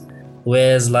this.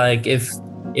 Whereas like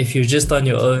if you're just on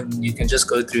your own, you can just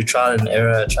go through trial and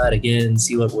error, try it again,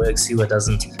 see what works, see what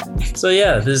doesn't. So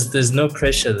yeah, there's no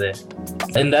pressure there.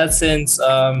 In that sense,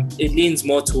 it leans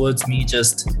more towards me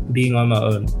just being on my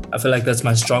own. I feel like that's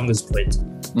my strongest point.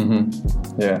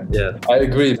 Yeah, I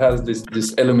agree. It has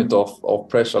this element of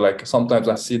pressure. Like sometimes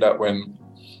I see that when,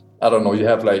 I don't know, you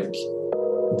have like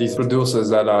these producers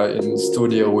that are in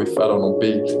studio with, I don't know,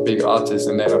 big artists,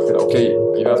 and then I feel, okay,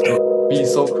 you have to be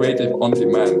so creative on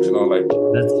demand, like.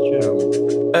 That's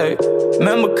true. Hey,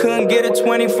 remember couldn't get a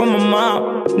 20 from my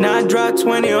mom. Now I drive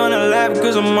 20 on the lap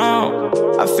cause I'm on.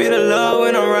 I feel the love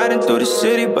when I'm riding through the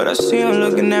city, but I see him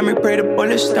looking at me, pray the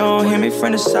bullets don't hit me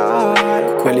from the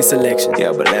side. Quelly Selection.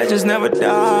 Yeah, but legends never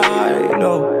die,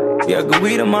 Yeah, good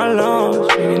weed in my lungs,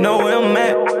 you know where I'm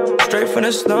at. Straight from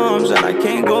the slums, and I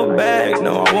can't go back.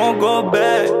 No, I won't go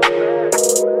back.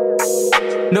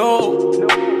 No,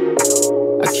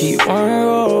 I keep on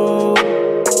roll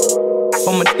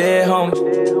for my dead homies.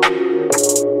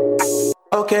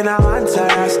 Okay, now answer,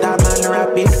 I start man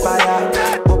rapid fire.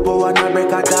 Popo wanna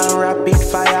break her down rapid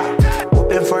fire.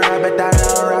 Hoping for a better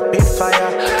round rapid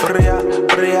fire. Bria,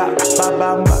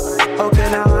 babamba. Okay,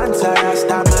 now answer, I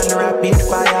start man rapid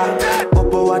fire.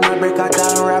 Popo wanna break her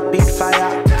down rapid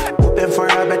fire. For a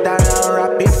better round,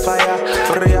 rapid fire.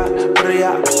 Bria,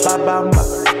 babamba.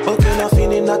 Okay, now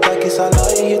feeling that I kiss a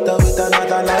lie. Hit her with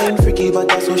another line. Freaky,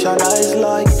 but I socialize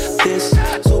like this.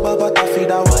 Sober, but I feed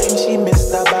her wine. She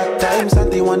missed the bad times, and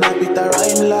they wanna beat her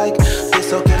rhyme like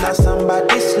this. Okay, now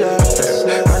somebody slurs.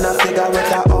 And I figure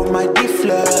with her all my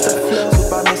flirt.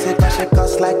 Super messy, cause she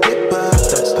cuss like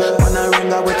clippers. Wanna ring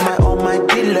her with my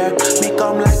almighty lurk. Me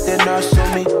come like the nurse, so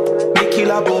me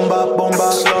killer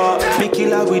bomba, slaw. Me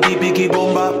killer with the biggie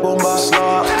bomba,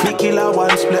 slaw. Me killer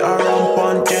one split around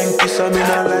one drink. Kiss her, me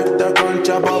not like the crunch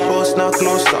of a bus, not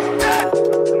closer.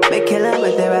 Me kill him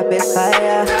with the rapid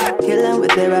fire. Kill him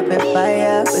with the rapid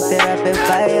fire. With the rapid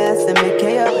fire. Send me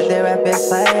KO with the rapid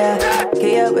fire.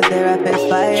 KO with the rapid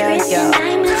fire. Tracing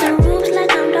diamonds and rules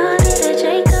like I'm daughter to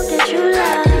Jacob, the true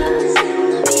love.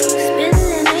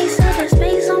 Spilling ace of the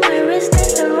space on my wrist,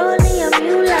 that's the rolling of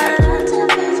you love.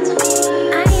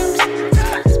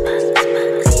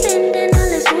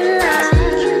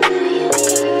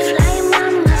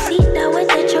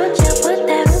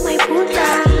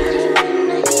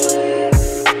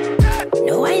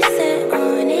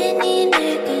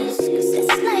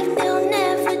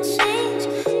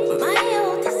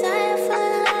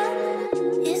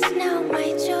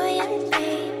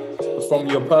 From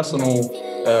your personal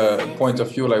point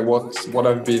of view, like what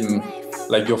have been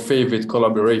like your favorite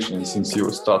collaborations since you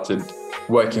started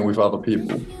working with other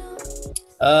people?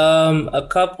 A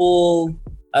couple.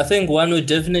 I think one would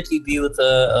definitely be with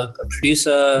a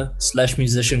producer /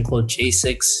 musician called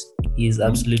J6. He's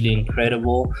absolutely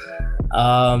incredible.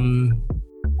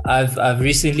 I've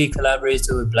recently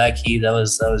collaborated with Blackie. That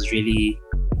was really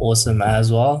awesome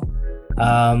as well.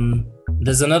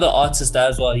 There's another artist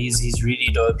as well. He's really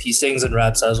dope. He sings and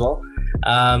raps as well.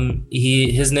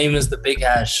 His name is The Big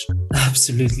Hash.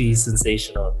 Absolutely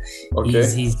sensational. Okay.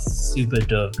 He's super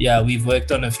dope. Yeah, we've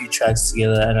worked on a few tracks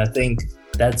together, and I think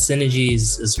that synergy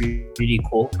is really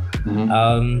cool.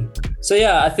 So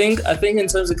yeah, I think in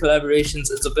terms of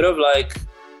collaborations, it's a bit of like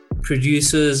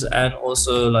producers and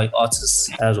also like artists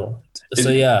as well. So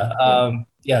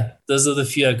yeah, those are the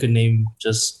few I could name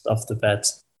just off the bat.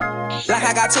 Like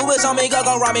I got 2 wheels on me, go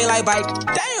ride me like bike.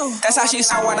 Damn, that's how she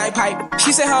sound when I pipe.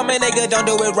 She said, "Huh, man, nigga, don't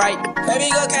do it right."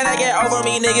 Baby girl, can I get over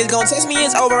me? Niggas gon' test me,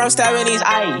 it's over, I'm stabbing these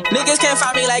eyes. Niggas can't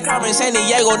find me like Carmen San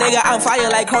Diego, nigga, I'm fire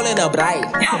like Colin the Bright.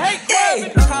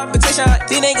 Hey, no competition,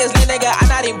 these niggas, nigga, I'm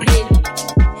not in play.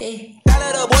 That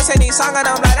little boy say these songs and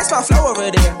I'm like, that's my flow over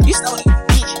there. You stole it,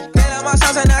 bitch. They love my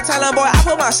songs and I tell them, boy, I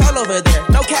put my soul over there.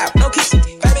 No cap, no kissing.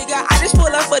 Baby girl, I just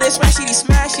pull up for this smash, she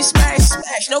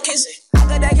smash, no kissing.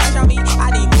 I got that cash on me,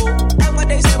 I need more. And what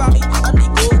they say about me, I'm the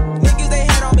good. Niggas, they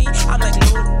hand on me, I'm like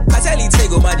Lord. I tell you,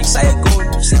 take my dick, say it good.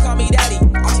 She call me daddy,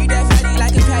 I treat that fatty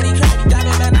like a patty crabby.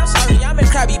 Diamond man, I'm sorry, I'm a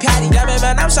crabby patty. Diamond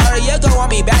man, I'm sorry, you go on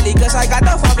me badly. Cause I got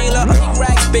the formula, big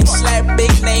racks, big slap,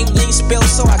 big name, lean spill.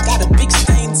 So I got a big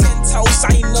stain, 10 toes,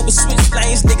 I ain't never switch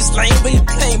lanes. Niggas lame, really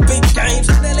playing big games.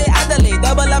 Adelaide,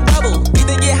 double up double.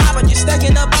 Either get hot or you stuck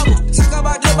in a bubble. Talk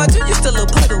about get but you still a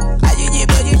puddle.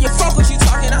 You fuck what you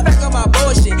talking, I'm back on my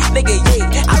bullshit. Nigga,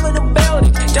 yeah, I'm in the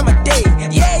building, jump my day.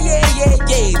 Yeah.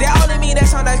 They only me that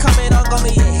song that coming on, gon' be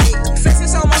a hit. Flexing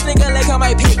so much, nigga, like on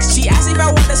my pics. She asked if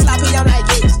I want to sloppy, I'm like,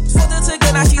 yes. Fuck the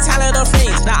ticket, now she telling her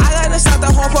friends. Now I gotta start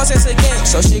the whole process again.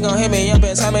 So she gon' hit me up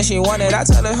and tell me she want it. I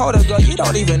tell her, hold her, girl, you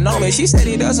don't even know me. She said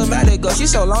it doesn't matter, girl, she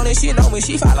so lonely, she know me.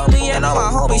 She follow me and all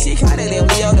my homies. She kinda them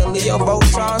Leo, the Leo,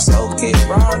 Voltron, so kid,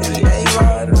 Brownie, they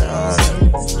ride around.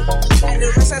 And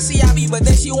the rest I see, I be, but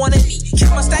then she wanna eat.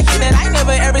 Keep my stacking and I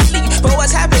never ever sleep. But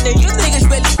what's happening? You niggas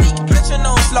really weak. Picture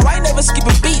no flow, I never skip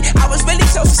a beat. I was really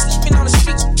close to sleeping on the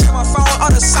street. Check my phone,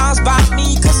 all the songs by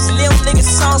me. Cause these little niggas'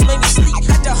 songs make me sleep. I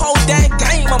got the whole dang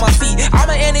game on my feet. I'm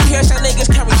an in here so niggas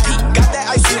can repeat. Got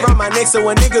that icy around my neck, so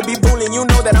when nigga be bullying, you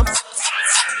know that I'm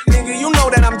nigga, you know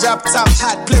that I'm drop top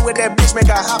hot. Play with that bitch,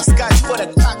 make a hopscotch for the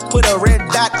clock. Put a red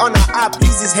dot on the op,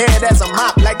 use his head as a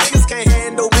mop. Like niggas can't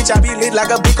handle, bitch, I be lit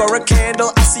like a beak or a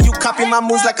candle. I see you copy my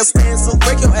moves like a stencil.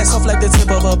 Break your ass off like the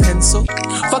tip of a pencil.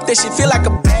 Fuck that shit, feel like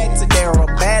a bag today or a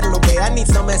battle away. I need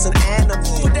some as an anime.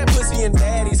 Put that pussy in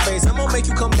daddy's face, I'm gonna make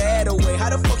you come that away. How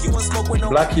the fuck you want smoke with no...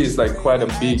 Blackie is like quite a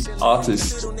big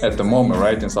artist at the moment,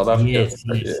 right, in South Africa?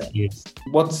 Yes.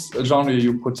 What genre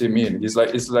you put him in? It's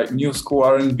like new school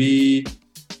R&B,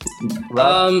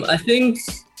 rap? I think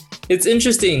it's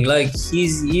interesting. Like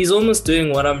he's almost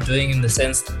doing what I'm doing in the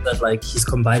sense that like he's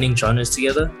combining genres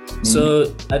together. Mm-hmm.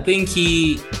 So I think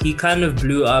he kind of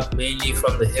blew up mainly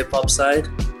from the hip hop side.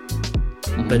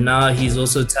 Mm-hmm. But now he's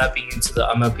also tapping into the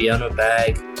Amapiano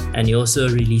bag, and he also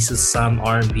releases some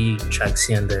R&B tracks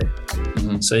here and there.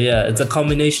 Mm-hmm. So yeah, it's a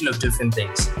combination of different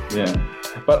things. Yeah,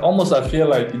 but almost I feel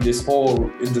like this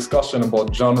whole discussion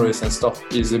about genres and stuff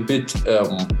is a bit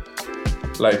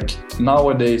like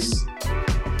nowadays.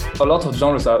 A lot of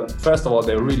genres are, first of all,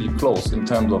 they're really close in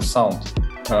terms of sound.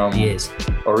 Yes.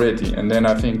 Already, and then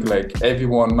I think like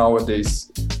everyone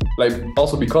nowadays, like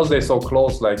also because they're so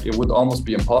close, like it would almost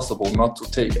be impossible not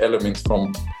to take elements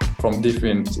from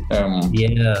different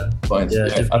points.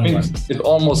 I think it's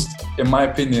almost, in my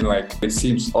opinion, like it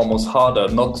seems almost harder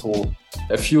not to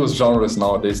fuse genres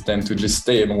nowadays than to just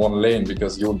stay in one lane,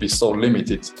 because you would be so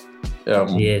limited.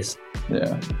 Yes.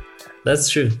 Yeah. That's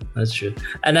true.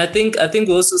 And I think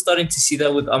we're also starting to see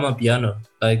that with Amapiano.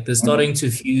 Like they're starting to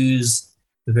fuse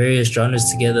the various genres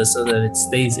together so that it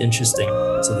stays interesting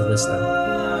to the listener.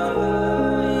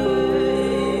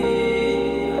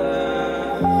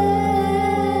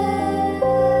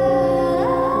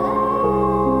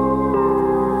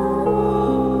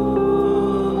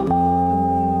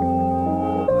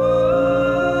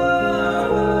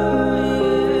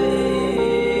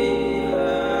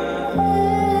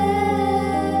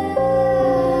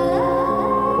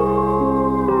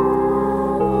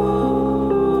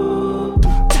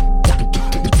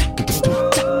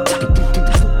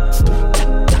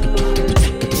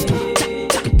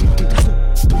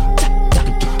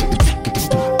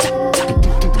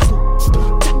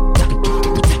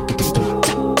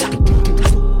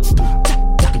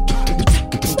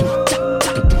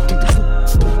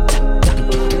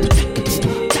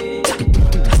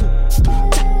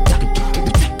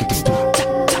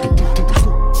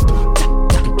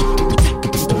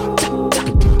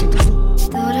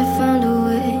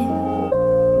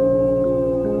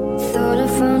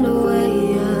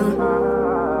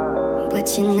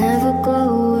 Even if it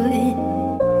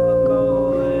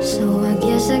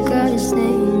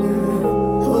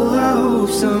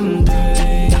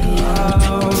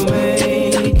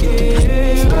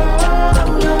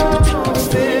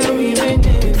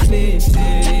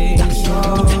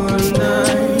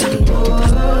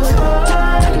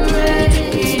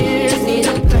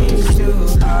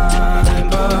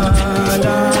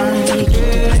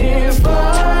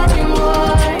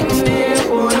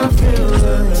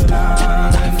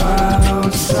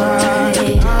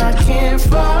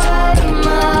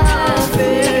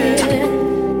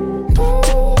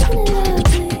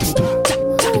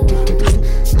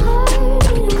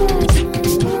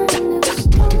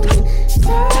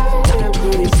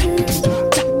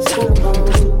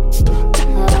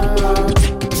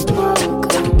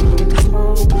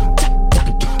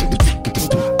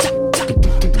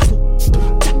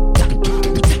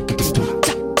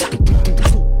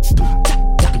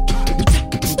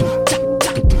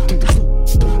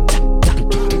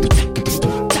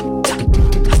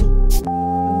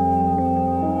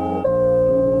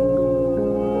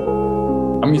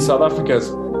mean, South Africa is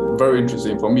very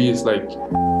interesting. For me, it's like,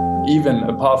 even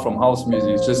apart from house music,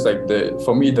 it's just like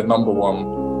for me, the number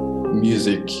one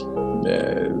music,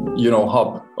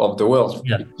 hub of the world.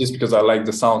 Yeah. Just because I like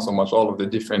the sound so much, all of the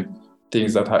different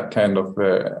things that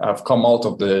have come out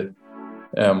of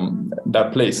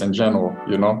that place in general,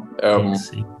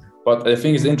 But I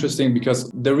think it's interesting because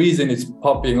the reason it's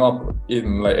popping up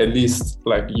in at least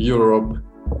Europe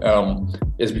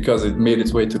is because it made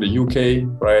its way to the UK,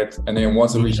 right? And then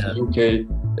once it reaches the UK,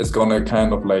 it's gonna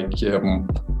kind of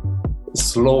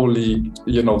slowly,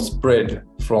 spread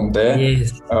from there.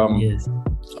 Yes.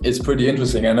 It's pretty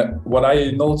interesting. And what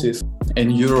I noticed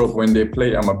in Europe when they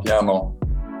play Amapiano,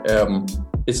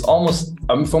 it's almost,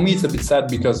 for me, it's a bit sad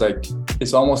because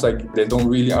it's almost like they don't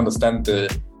really understand the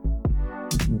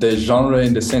genre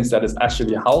in the sense that it's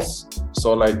actually house.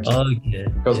 So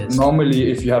because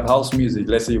normally if you have house music,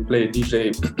 let's say you play a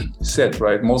DJ set,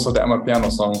 right? Most of the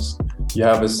Amapiano songs, you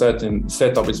have a certain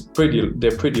setup.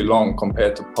 They're pretty long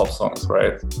compared to pop songs,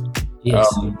 right? Yes.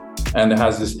 And it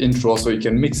has this intro, so you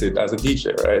can mix it as a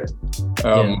DJ, right?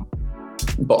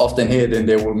 But often here, then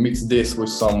they will mix this with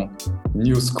some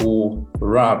new school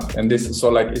rap, and this.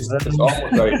 So it's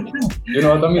almost like, you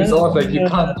know what I mean? It's almost like you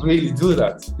can't really do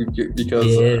that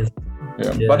because.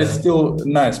 But it's still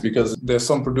nice because there's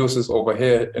some producers over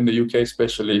here in the UK,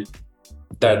 especially,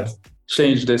 that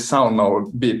change their sound now a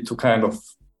bit to kind of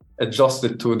adjust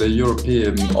it to the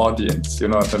European audience. You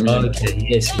know what I mean? Okay.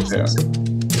 Yes. Yeah.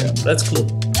 That's cool.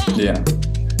 Yeah.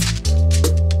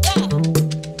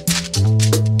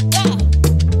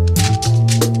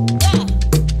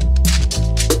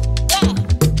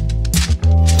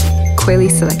 Kweli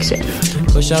Selection.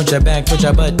 Push out your back, put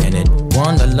your butt in it.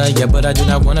 Wanna love ya, but I do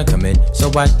not wanna commit.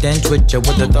 So I dance with ya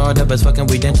with the thought of us fucking.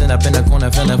 We dancing up in the corner,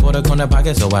 feeling for the corner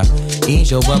pocket. So I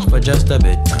ease you up for just a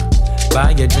bit.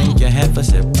 Buy your drink, you have a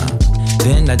sip.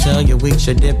 Then I tell you we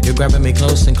should dip. You're grabbing me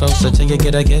close and closer till you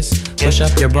get a kiss. Push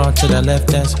up your bra to the left,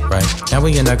 that's right. Now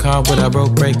we in the car with a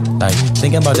broke brake light.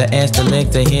 Thinking about the ass, the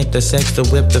leg, the hit, the sex, the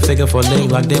whip, the figure for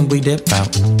leg lock. Then we dip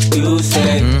out. You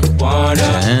say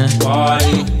wanna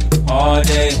party all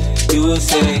day. You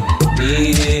say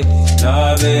need it,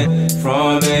 love it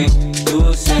from me.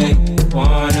 You say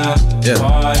wanna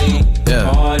party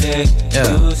all day.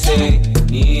 You say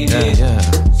need it.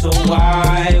 So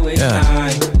why waste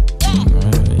time?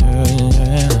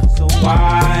 So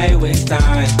why waste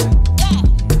time?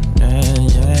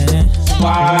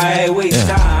 Why waste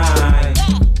time?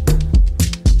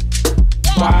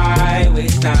 Why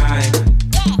waste time?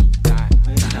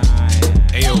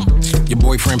 Your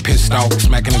boyfriend pissed off,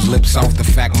 smacking his lips off. The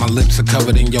fact my lips are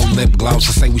covered in your lip gloss.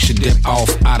 I say we should dip off,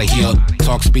 out of here.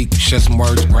 Talk, speak, share some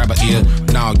words, grab a ear.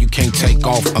 Nah, you can't take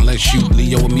off unless you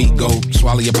Leo and me go.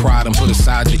 Swallow your pride and put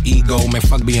aside your ego. Man,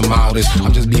 fuck being modest,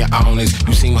 I'm just being honest.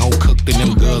 You seem whole cooked in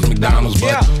them girls McDonald's,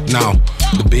 but no,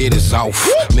 the bid is off.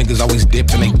 Niggas always dip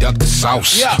and they duck the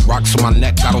sauce. Rocks on my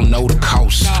neck, I don't know the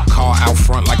cost. Car out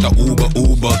front like the Uber.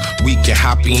 We can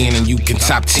hop in and you can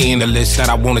top 10 the list that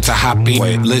I wanted to hop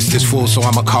in. List is full, so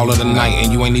I'ma call it a night.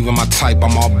 And you ain't even my type,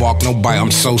 I'm all bark, no bite.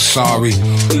 I'm so sorry.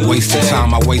 Wasted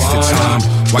time, I wasted time.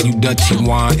 While you dirty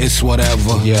wine, it's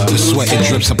whatever. The sweat, it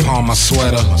drips upon my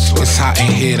sweater. It's hot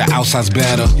in here, the outside's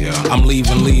better. I'm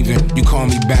leaving. You call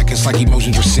me back, it's like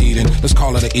emotions receding. Let's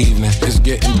call it an evening, it's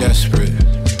getting desperate.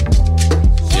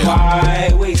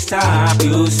 Why waste time?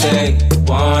 You say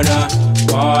wanna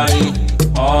party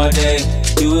all day.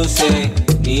 You say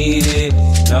need it,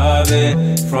 love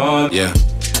it from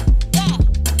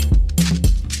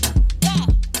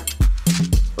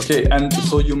Okay, and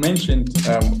so you mentioned,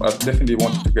 I definitely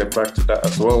wanted to get back to that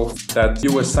as well, that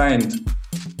you were signed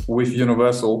with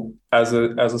Universal as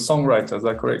a songwriter, is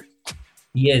that correct?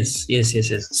 Yes.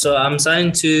 So I'm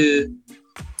signed to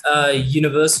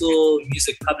Universal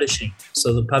Music Publishing,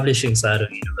 so the publishing side of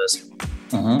Universal.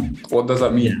 What does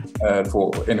that mean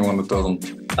for anyone that doesn't?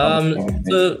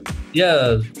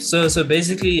 So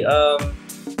basically,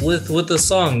 with the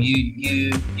song,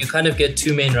 you kind of get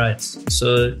two main rights.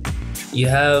 So you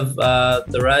have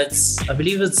the rights, I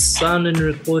believe it's sound and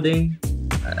recording,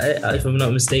 if I'm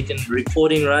not mistaken,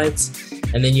 recording rights,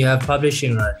 and then you have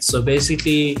publishing rights. So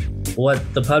basically, what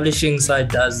the publishing side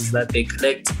does is that they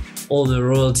collect all the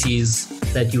royalties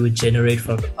that you would generate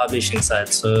from the publishing side.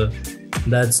 So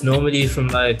that's normally from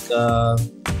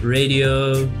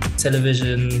radio,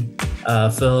 television,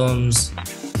 films,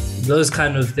 those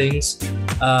kind of things,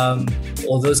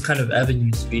 or those kind of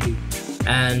avenues really.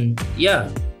 And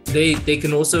they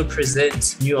can also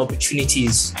present new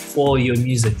opportunities for your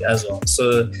music as well.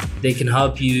 So they can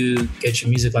help you get your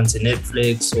music onto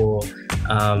Netflix or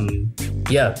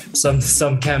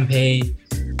some campaign.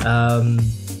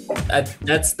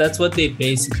 that's what they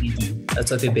basically do.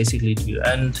 That's what they basically do,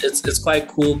 and it's quite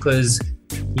cool because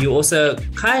you also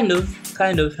kind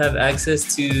of have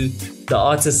access to the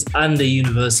artists under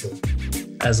Universal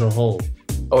as a whole.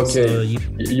 Okay, so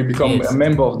you become a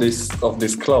member of this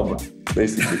club,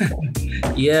 basically.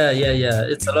 Yeah.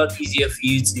 It's a lot easier for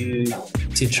you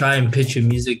to try and pitch your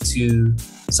music to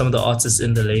some of the artists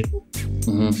in the label.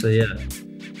 Mm-hmm. So yeah.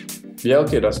 Yeah,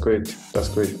 okay, that's great.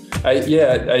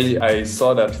 I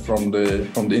saw that from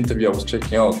the interview I was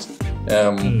checking out.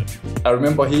 I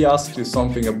remember he asked you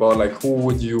something about like who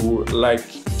would you like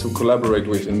to collaborate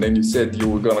with, and then you said you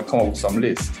were gonna come up with some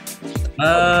list.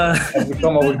 Have you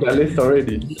come up with that list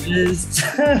already? List?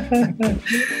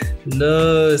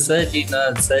 No, sadly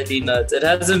not. It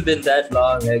hasn't been that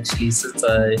long actually since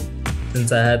I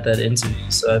had that interview,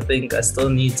 so I think I still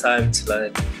need time to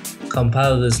like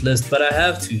compile this list, but I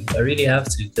really have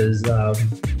to, because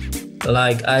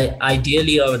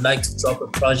ideally I would like to drop a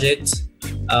project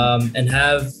and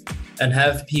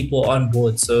have people on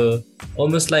board, so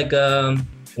almost like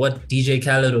what DJ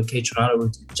Khaled or K-Tronado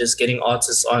would do, just getting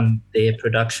artists on their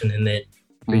production and then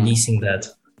releasing that.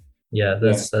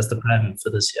 That's the plan for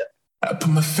this year. I put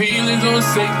my feelings on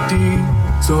safety,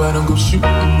 so I don't go shooting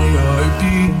where your heart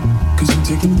beat. Cause you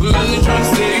taking bullets trying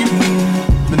to save me,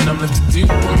 but I'm left to do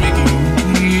what making you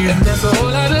bleed. And that's a whole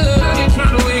lot of love you're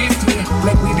trying to waste it.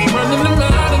 Like we be running them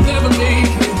out and never make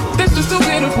it. That's just too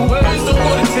bitter for words, don't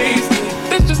wanna taste it.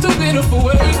 That's just too bitter for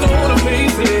words, don't wanna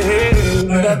face it.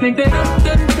 But I think that I'm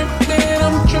done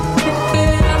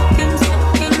tripping, I've been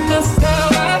slipping, that's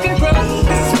how I control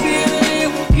this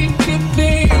feeling. You keep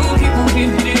giving, you keep on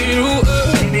getting it.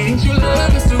 Ain't your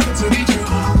love is too good to be true.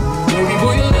 Baby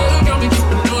boy, your love got me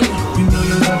tripping on you. You know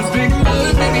your love is big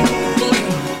enough, baby, on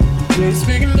you. Yeah, it's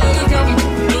big enough, got me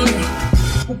tripping on you.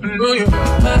 Tripping on you.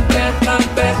 My bad,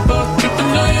 for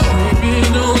tripping on you.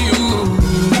 Tripping on you.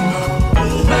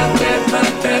 My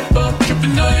bad, for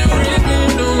tripping on you.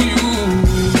 Tripping on you.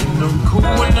 And I'm cool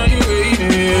when I ain't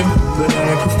waiting, but I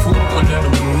act a fool when I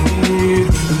don't need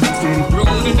it. And I'm steady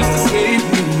bruising just to save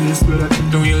this, but I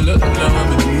think on your love now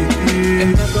I'm addicted.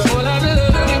 And that's a whole lot of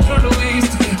love you're trying to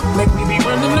waste it. Like we be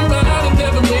running around and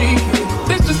never make it.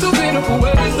 That's just too bitter for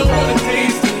words, don't wanna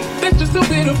taste it. That's just too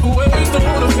bitter for words, don't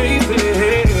wanna face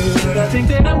it. But I think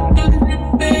that I'm done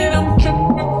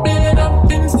tripping, I've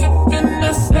been slipping,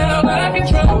 that's how I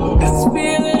control this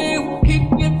feeling. You keep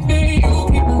giving, you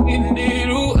keep on getting it.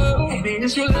 And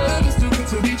it's your love is too good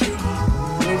to be true.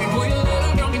 Baby boy, your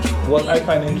love got me tripping. What I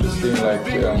find interesting, like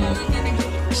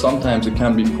sometimes it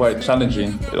can be quite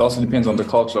challenging. It also depends on the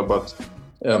culture, but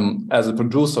as a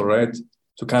producer, right,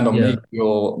 to kind of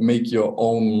make your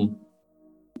own,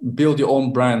 build your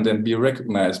own brand and be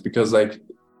recognized, because like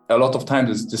a lot of times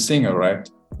it's the singer, right,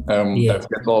 that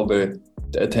gets all the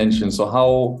attention. So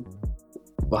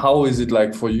how is it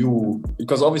like for you?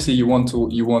 Because obviously you want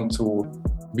to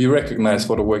be recognized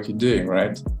for the work you're doing,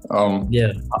 right?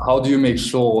 How do you make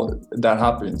sure that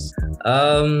happens?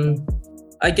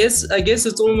 I guess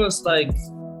it's almost like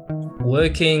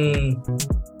working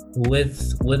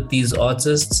with these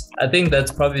artists. I think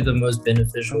that's probably the most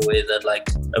beneficial way that like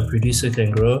a producer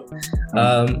can grow.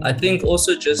 I think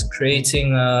also just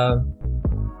creating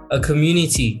a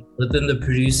community within the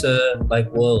producer like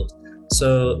world.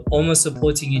 So almost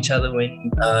supporting each other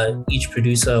when each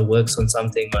producer works on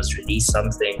something, must release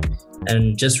something,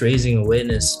 and just raising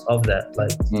awareness of that,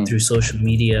 like through social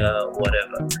media or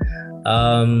whatever.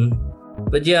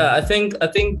 But yeah, I think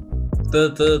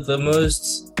the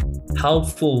most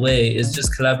helpful way is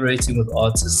just collaborating with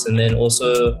artists, and then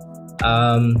also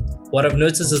what I've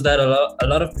noticed is that a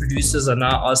lot of producers are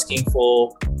now asking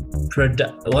for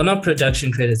not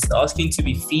production credits, they're asking to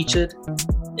be featured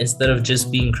instead of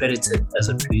just being credited as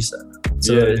a producer.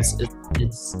 So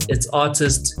it's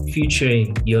artist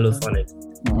featuring Yolophonik,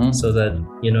 so that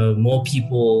more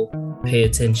people pay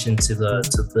attention to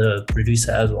the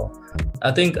producer as well.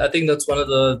 I think that's one of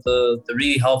the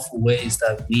really helpful ways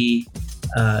that we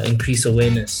increase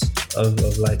awareness of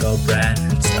like our brand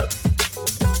and stuff.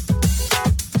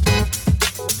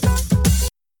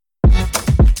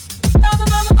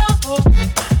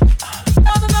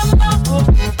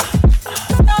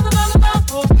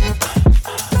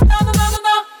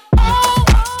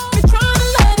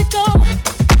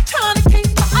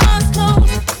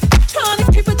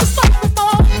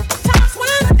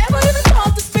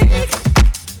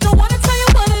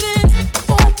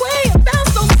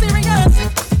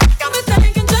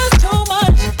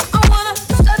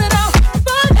 Shut it up.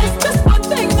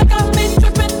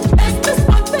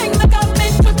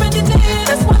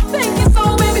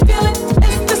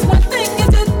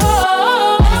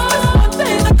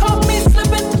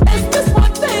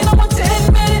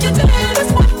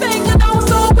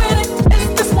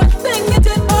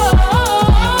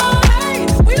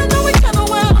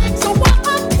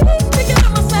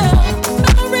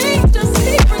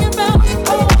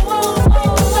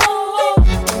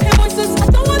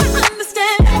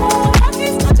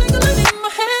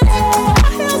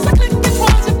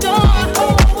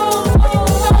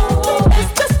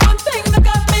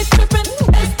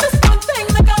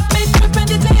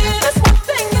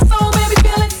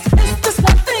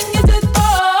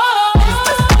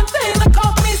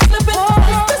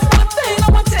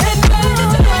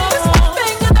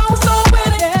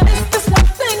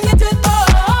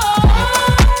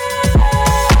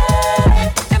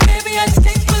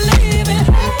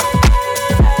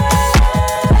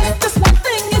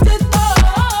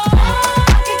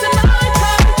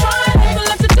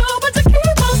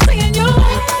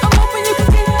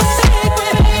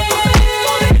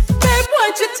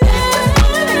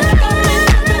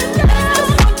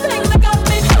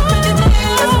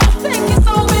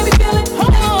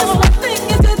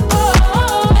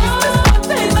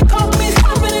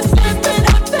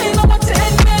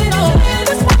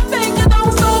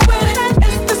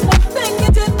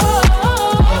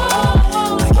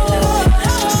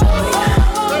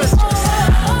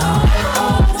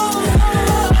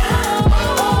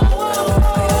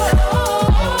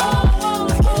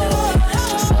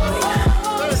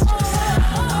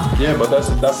 Yeah, but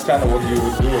that's kind of what you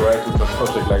would do, right, with a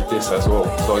project like this as well.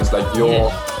 So it's like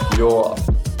your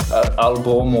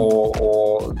album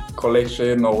or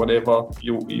collection or whatever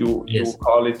you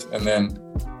call it, and then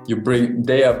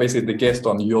they are basically the guest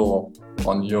on your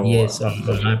on my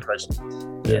project.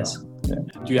 Yes. Yeah.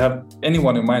 Do you have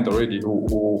anyone in mind already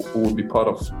who would be part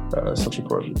of such a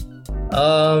project?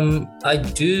 I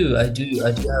do have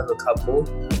a couple.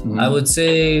 Mm-hmm. I would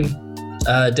say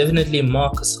definitely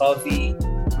Marcus Harvey,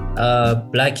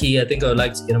 Blackie. I think I would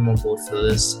like to get him on board for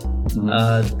this.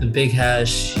 Mm-hmm. The Big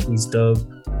Hash, he's dope.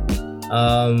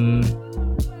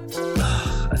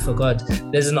 I forgot.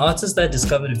 There's an artist that I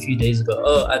discovered a few days ago.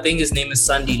 Oh, I think his name is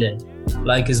Sandilen.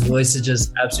 Like, his voice is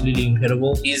just absolutely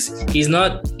incredible. He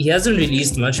hasn't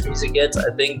released much music yet.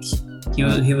 I think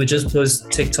he would just post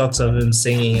TikToks of him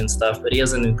singing and stuff, but he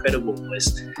has an incredible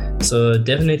voice. So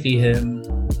definitely him.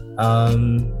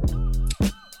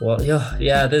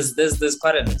 There's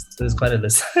quite a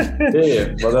list.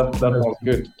 Well, that sounds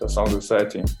good. That sounds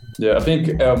exciting. Yeah, I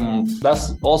think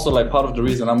that's also like part of the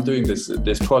reason I'm doing this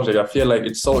project. I feel like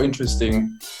it's so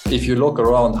interesting if you look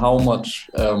around how much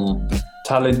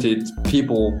talented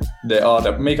people there are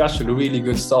that make actually really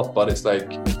good stuff, but it's like,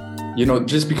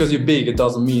 just because you're big, it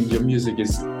doesn't mean your music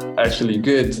is actually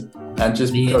good. And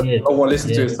just because no one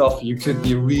listens to your stuff, you could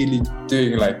be really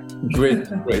doing like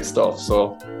great stuff.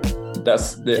 So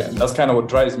that's kind of what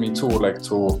drives me too, like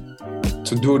to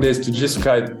do this, to just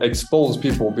kind of expose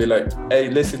people, be like, hey,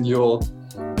 listen, your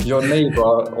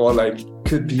neighbor or like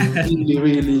could be really,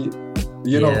 really,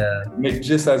 make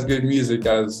just as good music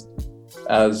as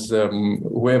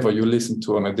whoever you listen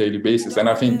to on a daily basis. And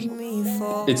I think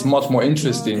it's much more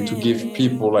interesting to give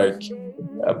people like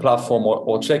a platform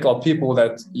or check out people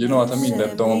that, you know what I mean,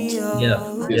 that don't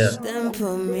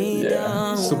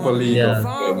super league of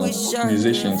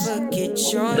musicians.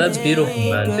 That's beautiful,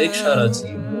 man. Big shout out to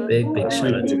you. Big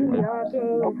shout out to you.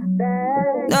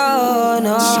 No,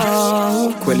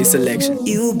 KWELYSELECTION.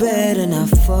 You better not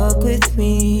fuck with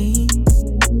me,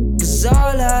 'cause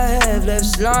all I have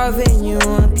left's loving you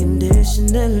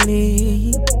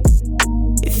unconditionally.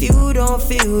 If you don't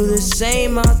feel the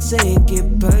same, I'll take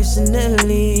it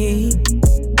personally.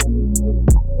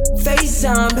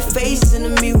 FaceTime, be facing the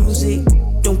music.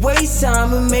 Don't waste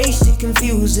time, it makes you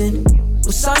confusing.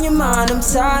 What's on your mind? I'm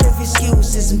tired of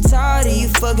excuses. I'm tired of you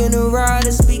fucking around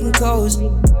and speaking codes.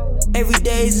 Every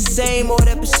day is the same old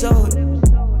episode.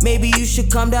 Maybe you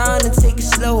should calm down and take it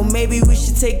slow. Maybe we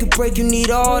should take a break, you need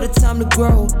all the time to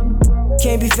grow.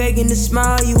 Can't be faking the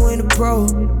smile, you ain't a pro.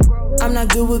 I'm not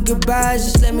good with goodbyes,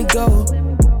 just let me go.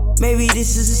 Maybe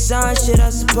this is a sign, shit,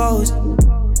 I suppose.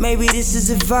 Maybe this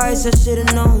is advice I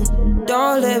should've known.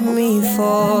 Don't let me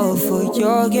fall for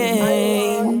your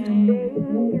game.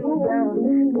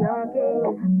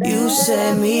 You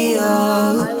set me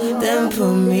up, then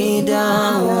put me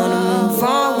down. Wanna move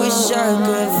on, wish I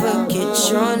could forget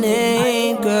your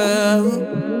name, girl.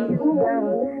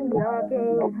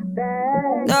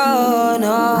 No.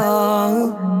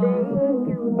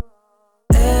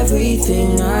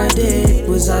 Everything I did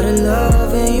was out of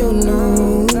love and you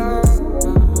knew.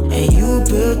 And you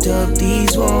built up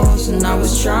these walls and I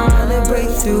was trying to break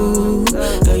through.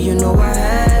 Girl, you know I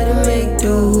had to make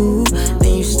do.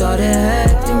 Then you started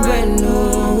acting brand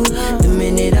new. The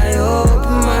minute I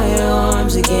open my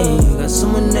arms again, you got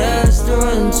someone else to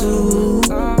run to.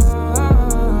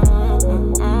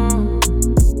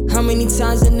 How many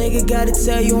times a nigga gotta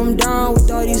tell you I'm down with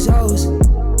all these hoes?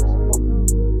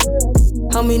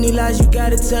 How many lies you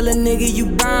gotta tell a nigga you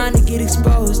bound to get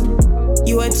exposed?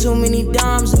 You had too many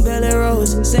dimes and Bella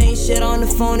Rose, saying shit on the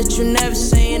phone that you never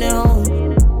saying at home.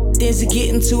 Things are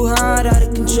getting too hard, out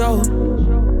of control.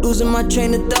 Losing my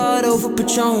train of thought over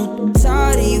Patron.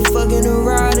 Tired of you fucking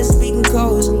around and speaking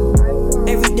codes.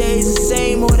 Every day is the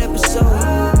same old episode.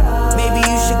 Maybe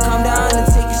you should calm down and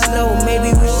take it slow.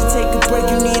 Maybe we should take a break,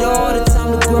 you need all the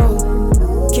time to grow.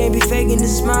 Can't be faking the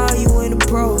smile, you ain't a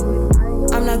pro.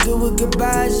 I'm not good with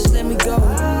goodbyes, just let me go.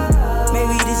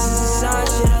 Maybe this is a sign,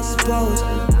 shit, I suppose.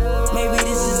 Maybe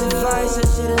this is advice I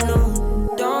should've known.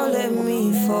 Don't let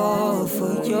me fall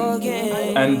for your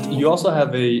game. And you also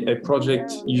have a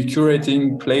project, you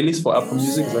curating playlists for Apple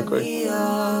Music, is that correct?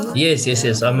 Yes.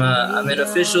 I'm an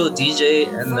official DJ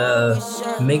and a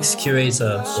mix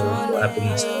curator for Apple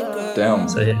Music. Damn.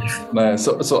 So yeah. Nice.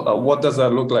 So what does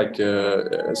that look like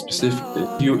specifically?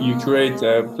 You curate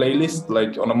a playlist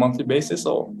like on a monthly basis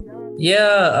or?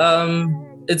 Yeah,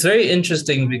 it's very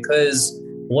interesting because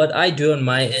what I do on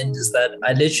my end is that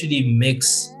I literally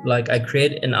mix, like I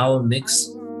create an hour mix,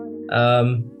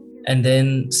 and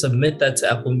then submit that to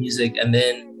Apple Music, and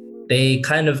then they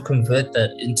kind of convert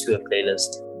that into a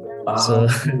playlist. So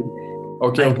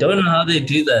Okay. I don't know how they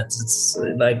do that. It's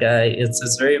like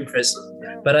it's very impressive.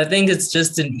 But I think it's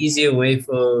just an easier way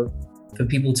for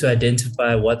people to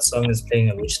identify what song is playing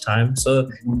at which time. So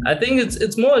I think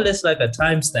it's more or less like a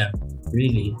timestamp,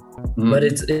 really. But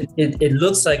it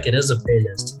looks like it is a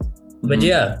playlist. But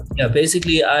yeah.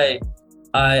 Basically,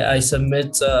 I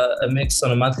submit a mix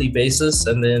on a monthly basis,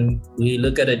 and then we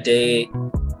look at a day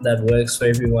that works for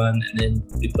everyone, and then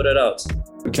we put it out.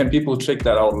 Can people check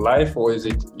that out live, or is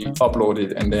it you upload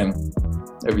it and then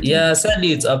everything? Yeah,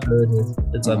 sadly it's uploaded.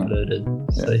 It's uploaded.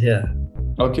 So yeah.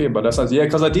 Okay, but that sounds,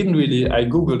 because I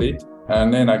Googled it,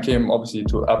 and then I came obviously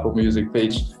to Apple Music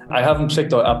page. I haven't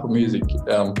checked out Apple Music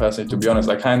personally, to be honest.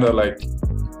 I kind of like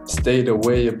stayed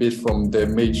away a bit from the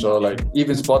major, like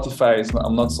even Spotify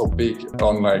I'm not so big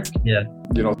on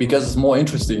because it's more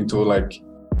interesting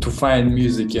to find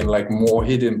music in like more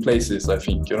hidden places, I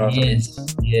think, Yes.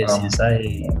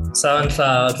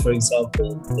 SoundCloud, for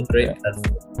example, a great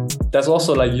platform. That's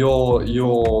also like your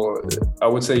I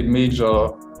would say major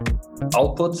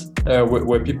output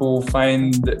where people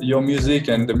find your music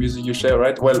and the music you share,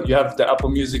 right? Well, you have the Apple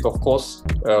Music, of course,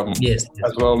 yes,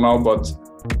 as well now, but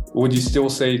would you still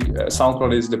say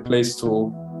SoundCloud is the place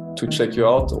to check you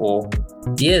out, or?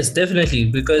 Yes, definitely,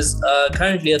 because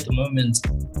currently at the moment,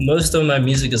 most of my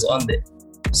music is on there.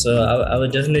 So I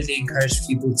would definitely encourage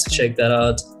people to check that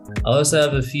out. I also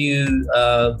have a few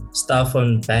stuff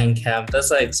on Bandcamp. That's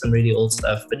like some really old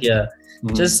stuff, but yeah,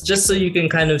 just so you can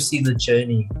kind of see the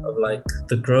journey of like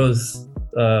the growth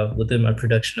within my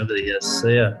production over the years. So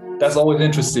yeah, that's always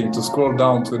interesting to scroll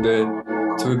down to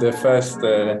the first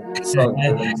song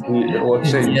and see what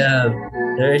changed. Yeah,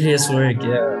 the earliest work.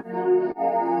 Yeah.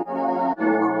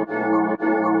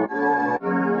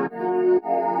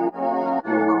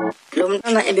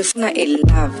 Lomntwana ebefuna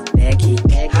love back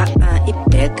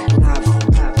i-back love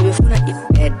ebefuna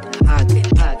i-bad hug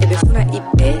ebefuna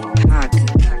i-bad hug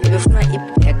ebefuna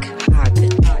i-back hug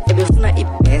ebefuna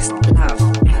i-best love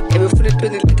ebefuna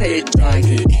 20 liter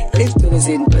yejagi ezitolo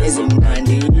zinto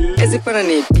ezimnandi ezifana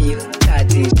ne-beer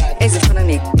party ezifana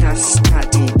ne-gas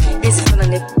party ezifana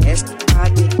ne-best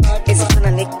party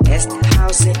ezifana ne-guest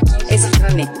house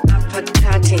ezifana ne-upper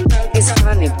party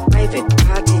ezifana ne-private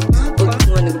party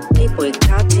Playboy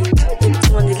party, it's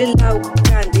one little loud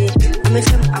candy. I'm a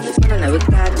fan of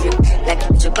candy. Like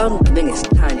it's a bound to being a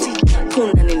standy.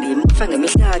 Kuna nindi mfanga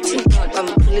mishati.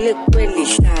 Pulile kweli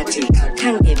shati.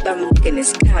 Kange bamke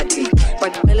neskati.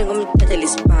 Wakale ngomtele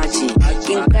lispachi.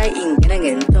 Inkai ingena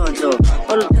ngentonto.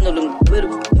 All pendulum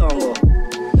wiru tongo.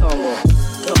 Tongo.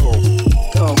 Tongo.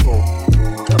 Tongo.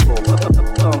 Tongo.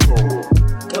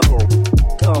 Tongo.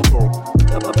 Tongo.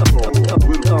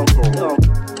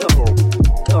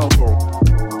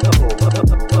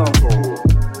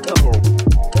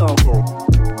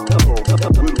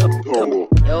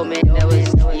 Yo man, that was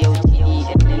EOTD,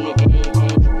 definitely.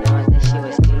 That shit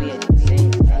was still at the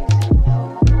same time.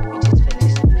 We just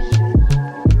finished the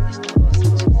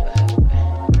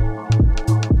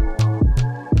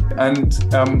beat. And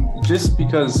just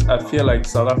because I feel like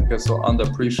South Africa is so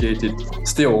underappreciated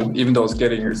still, even though it's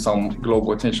getting some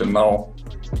global attention now,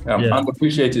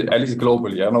 underappreciated, at least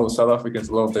globally. I know South Africans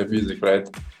love their music, right?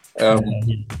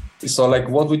 So like,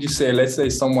 what would you say, let's say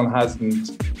someone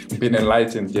hasn't been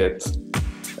enlightened yet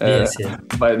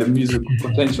by the musical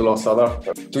potential of South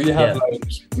Africa. Do you have like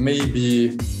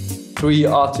maybe 3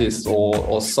 artists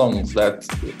or songs that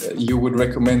you would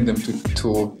recommend them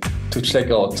to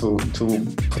check out to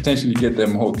potentially get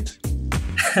them hooked?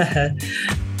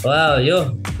 Wow,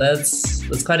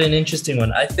 that's quite an interesting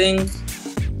one. I think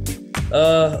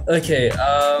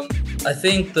I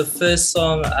think the first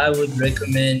song I would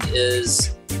recommend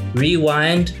is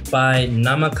Rewind by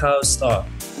Namakau Star.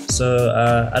 So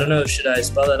I don't know, should I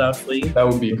spell that out for you? That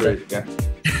would be great, yeah.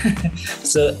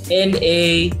 So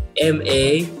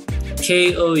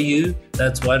Namakou,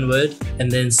 that's one word,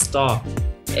 and then Star,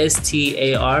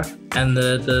 STAR, and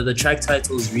the track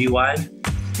title is Rewind.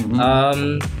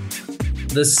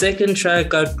 The second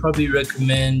track I'd probably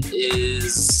recommend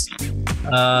is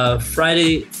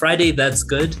Friday That's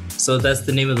Good. So that's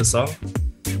the name of the song.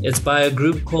 It's by a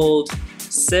group called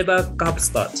Seba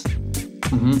Kapstad.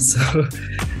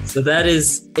 So that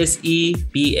is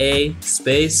SEBA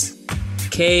space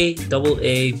KAAPSTAD.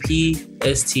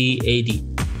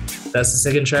 That's the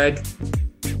second track.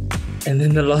 And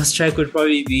then the last track would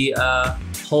probably be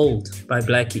Hold by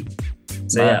Blackie.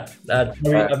 So I'd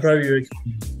probably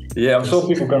recommend. Yeah, I'm sure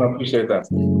people can appreciate that.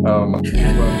 I'm gonna check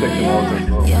them out as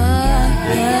well.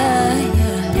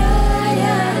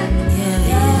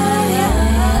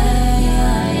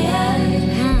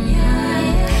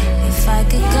 If I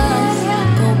could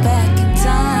go back in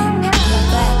time,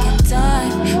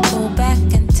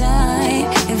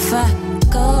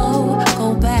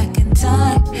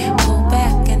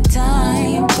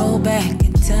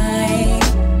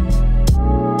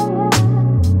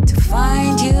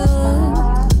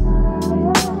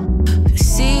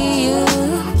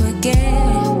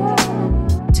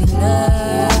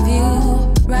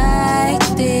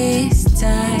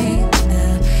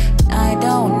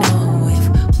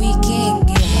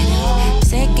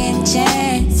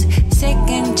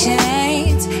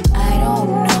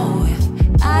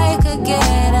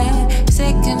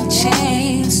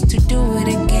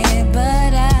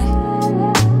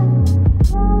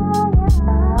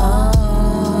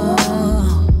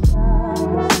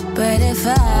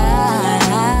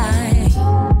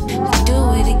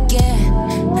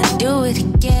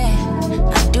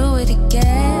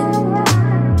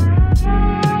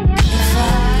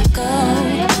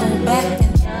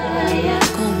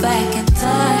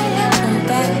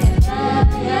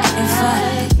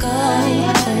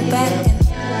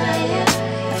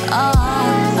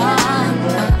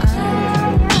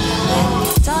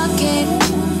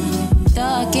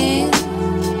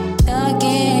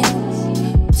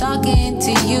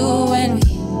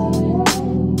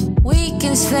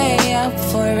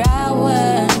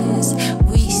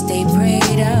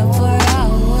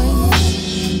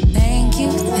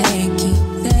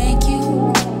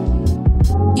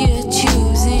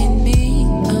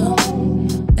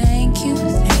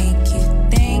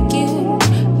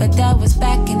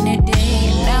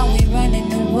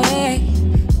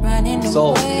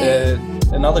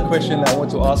 Another question I want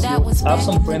to ask you. I have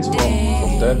some friends from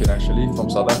Durban, actually, from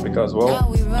South Africa as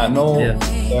well. I know,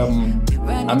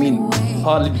 I mean,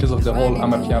 partly because of the whole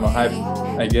Amapiano hype,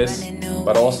 I guess,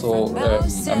 but also,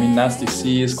 I mean, Nasty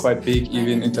C is quite big,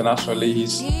 even internationally.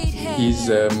 He's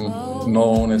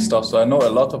known and stuff. So I know a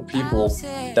lot of people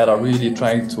that are really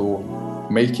trying to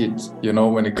make it, you know,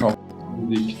 when it comes to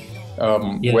music,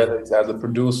 whether it's as a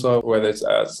producer, whether it's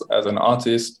as an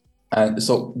artist. And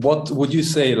so what would you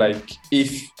say, like,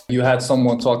 if you had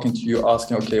someone talking to you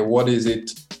asking, okay, what is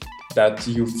it that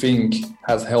you think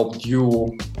has helped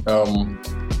you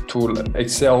to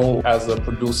excel as a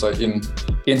producer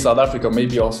in South Africa,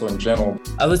 maybe also in general?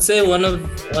 I would say one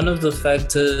of the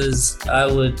factors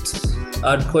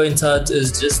I'd point out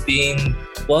is just being,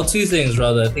 well, two things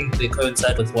rather. I think they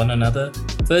coincide with one another.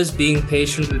 First, being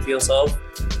patient with yourself,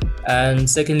 and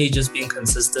secondly, just being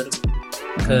consistent.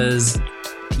 Because,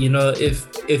 you know,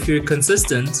 if you're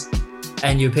consistent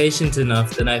and you're patient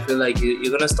enough, then I feel like you're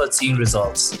going to start seeing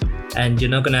results, and you're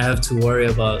not going to have to worry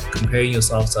about comparing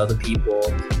yourself to other people.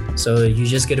 So you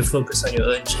just get to focus on your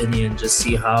own journey and just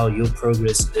see how your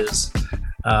progress is.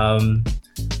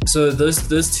 So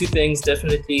those two things,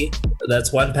 definitely,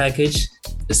 that's one package.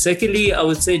 Secondly, I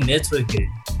would say networking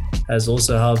has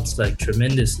also helped, like,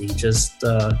 tremendously, just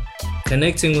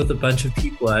connecting with a bunch of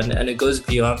people, and it goes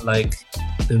beyond like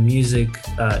the music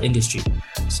industry.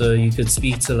 So you could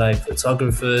speak to like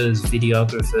photographers,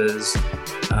 videographers,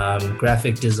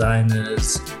 graphic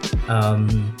designers,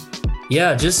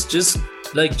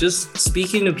 just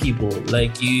speaking to people.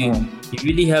 Like you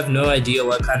really have no idea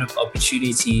what kind of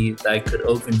opportunity that could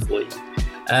open for you.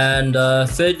 And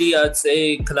thirdly, I'd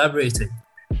say collaborating,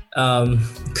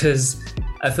 because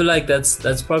I feel like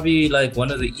that's probably like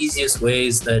one of the easiest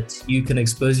ways that you can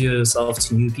expose yourself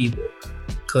to new people,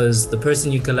 because the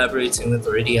person you're collaborating with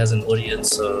already has an audience.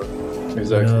 So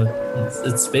exactly, you know,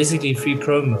 it's basically free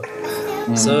promo.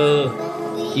 So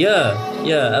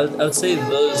I would say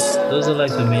those are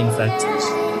like the main factors.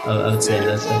 I would say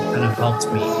that kind of helped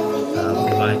me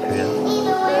in my career.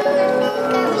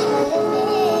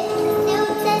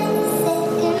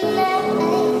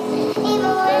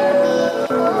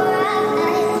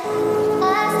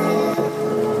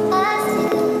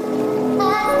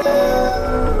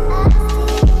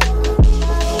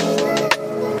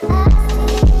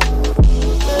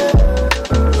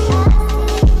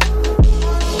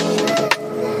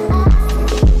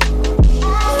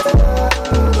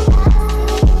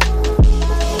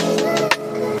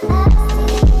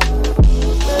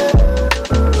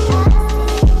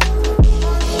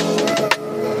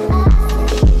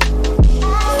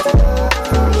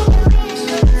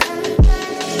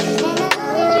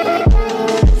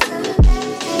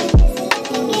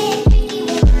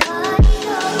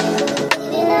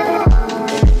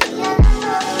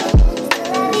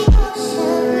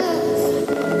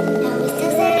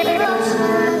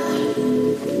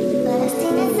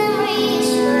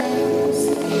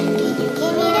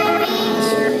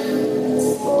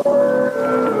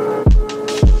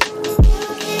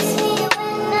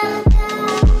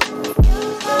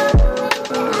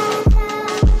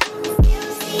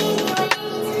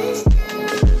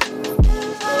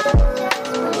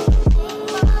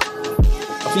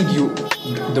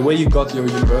 The way you got your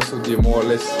university, more or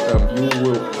less, you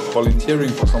were volunteering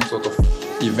for some sort of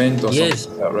event or something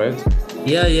like that, right?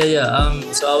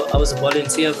 Yeah. So I was a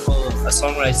volunteer for a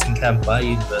songwriting camp by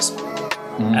university,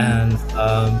 and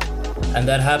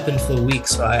that happened for a week.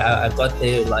 So I got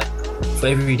there like for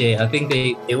every day. I think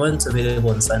they weren't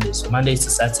available on Sundays, so Monday to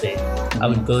Saturday, I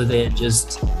would go there and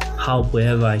just help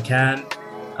wherever I can.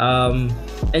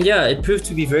 And yeah, it proved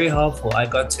to be very helpful. I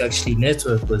got to actually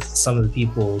network with some of the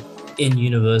people in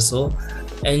Universal,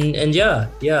 and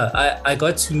I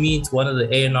got to meet one of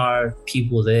the A&R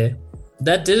people there.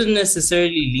 That didn't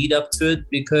necessarily lead up to it,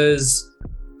 because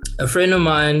a friend of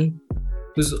mine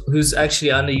who's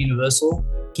actually under Universal,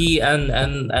 he and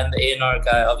the A&R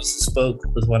guy obviously spoke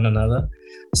with one another.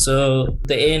 So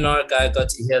the A&R guy got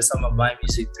to hear some of my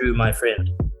music through my friend.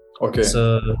 Okay.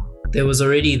 So there was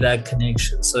already that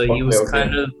connection. So he was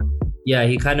kind of,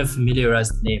 he kind of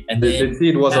familiarized the name. And the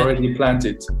seed was already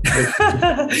planted.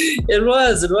 It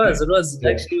was. It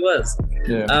actually was.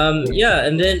 Yeah.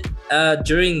 And then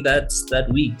during that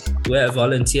week where I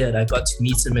volunteered, I got to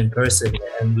meet him in person,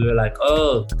 and we were like,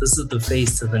 oh, this is the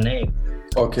face to the name.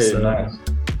 Okay, nice.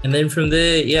 And then from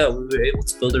there, we were able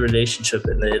to build a relationship,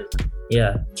 and then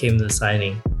came the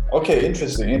signing. Okay,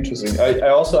 interesting. I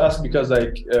also ask because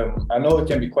like I know it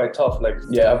can be quite tough. Like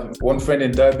I have one friend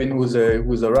in Durban who's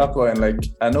a rapper, and like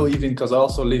I know even because I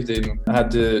also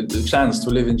had the chance to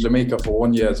live in Jamaica for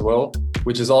 1 year as well,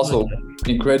 which is also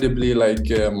incredibly like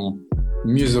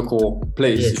musical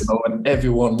place, Yes. you know, and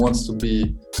everyone wants to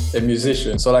be a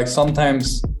musician. So like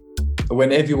sometimes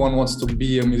when everyone wants to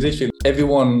be a musician,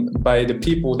 everyone by the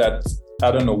people that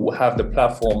I don't know have the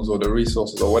platforms or the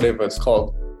resources or whatever it's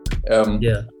called.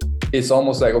 It's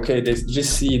almost like, okay, they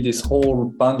just see this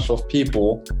whole bunch of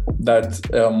people that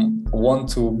want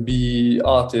to be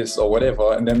artists or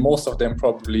whatever, and then most of them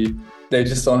probably they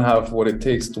just don't have what it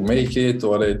takes to make it,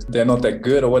 or they're not that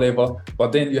good or whatever.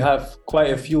 But then you have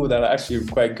quite a few that are actually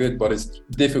quite good, but it's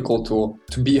difficult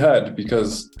to be heard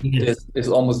because it's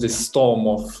almost this storm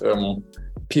of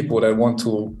people that want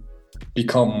to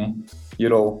become, you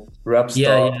know, rap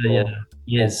stars or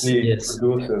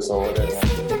producers or whatever.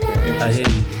 I hear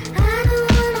you.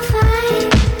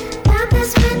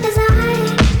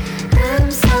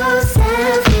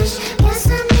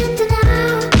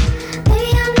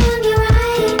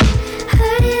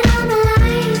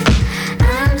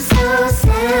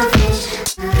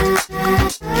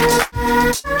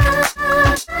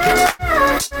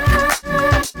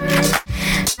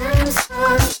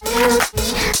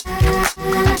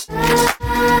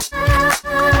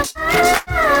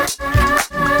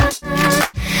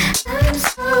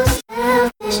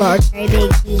 Very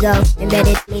big ego,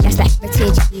 embedded me, that's like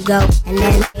heritage ego. And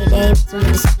then they some of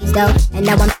the squeeze though. And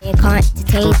now I'm saying can't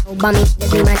entertain. Oh, bummy,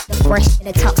 does me man feel fresh to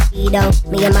the top speedo.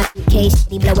 Me and my suitcase,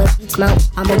 steady blowing weed smoke.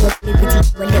 I'm a whip new petite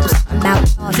with a little something about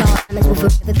all diamonds will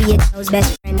forever be a close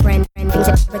best friend. Things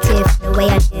are imperative, the way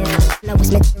I live. No,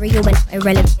 it's material and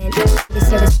irrelevant. This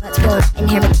service but for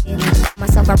inherited.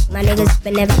 Myself, I my niggas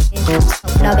been everything.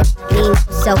 Self-loving, mean,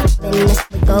 self-fulfilling. That's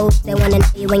what goes. They wanna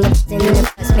know you when you're in the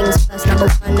first things first. Number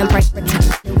one, I'm priority.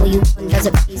 Do what you want,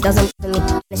 doesn't please, doesn't for me,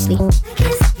 honestly.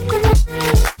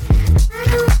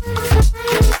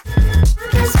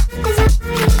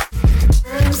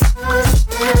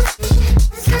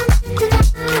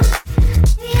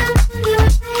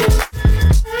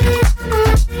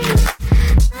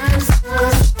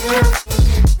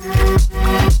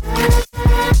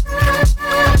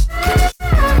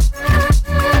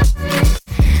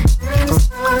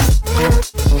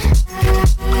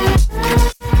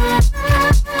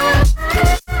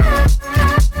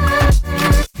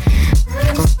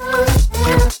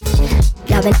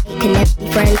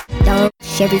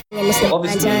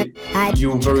 Obviously,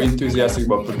 you're very enthusiastic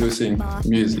about producing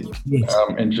music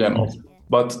in general.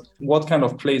 But what kind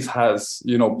of place has,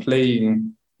 you know,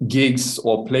 playing gigs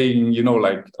or playing, you know,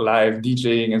 like live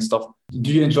DJing and stuff?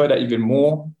 Do you enjoy that even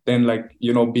more than like,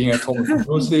 you know, being at home and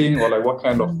producing, or like what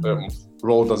kind of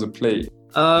role does it play?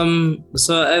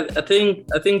 So I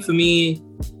think for me,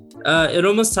 it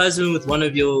almost ties in with one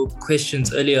of your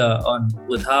questions earlier on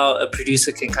with how a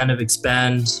producer can kind of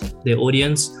expand their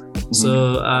audience. Mm-hmm.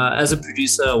 So as a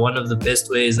producer, one of the best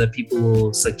ways that people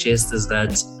will suggest is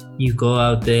that you go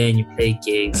out there and you play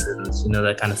gigs and, you know,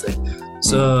 that kind of thing.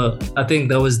 So I think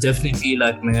that was definitely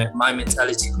like my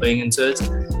mentality going into it.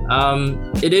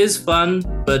 It is fun,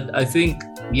 but I think,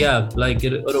 like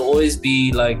it'll always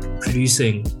be like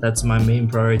producing. That's my main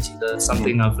priority. That's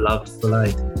something I've loved for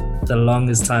like the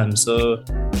longest time. So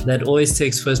that always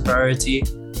takes first priority,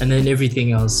 and then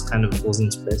everything else kind of falls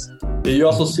into place. You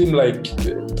also seem like,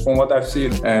 from what I've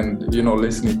seen and, you know,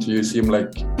 listening to you, seem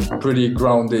like pretty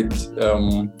grounded,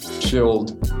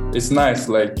 chilled. It's nice.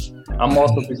 Like, I'm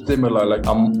also a bit similar. Like,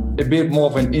 I'm a bit more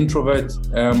of an introvert.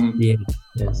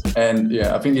 And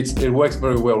I think it works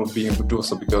very well with being a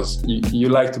producer because you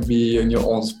like to be in your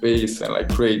own space and like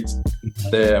create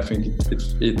there. I think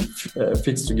it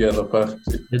fits together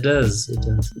perfectly. It does.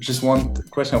 Just one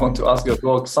question I want to ask you as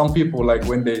well. Some people, like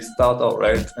when they start out,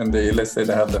 right, and let's say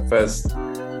they have their first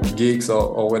gigs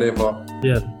or whatever.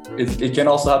 Yeah. It can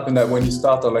also happen that when you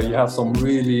start out, like you have some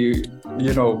really,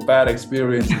 you know, bad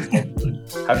experiences.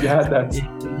 Have you had that?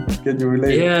 Can you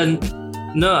relate? Yeah.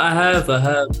 No, I have.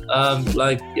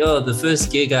 The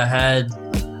first gig I had,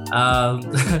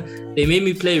 they made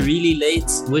me play really late,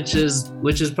 which is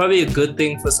probably a good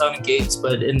thing for some gigs.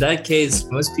 But in that case,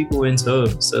 most people went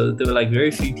home, so there were like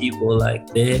very few people like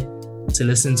there to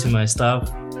listen to my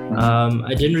stuff.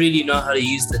 I didn't really know how to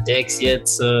use the decks yet,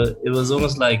 so it was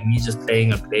almost like me just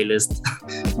playing a playlist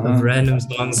of random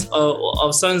songs,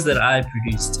 of songs that I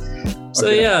produced. So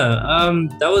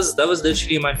that was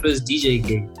literally my first DJ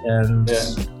gig, and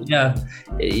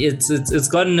it's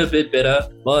gotten a bit better.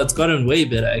 Well, it's gotten way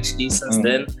better actually since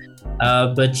then.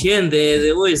 But here and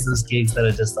there are always those gigs that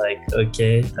are just like,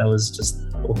 okay, that was just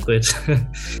awkward.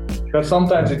 But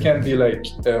sometimes it can be like,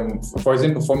 for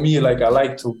example, for me, like I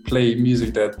like to play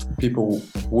music that people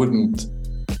wouldn't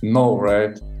know,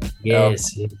 right?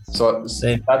 Yes. So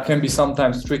that can be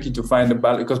sometimes tricky to find a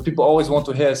balance, because people always want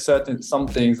to hear some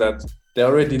things that they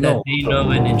already know. They know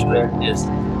and enjoy. Yes.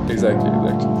 Exactly.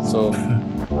 So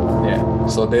yeah.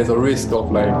 So there's a risk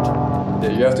of like,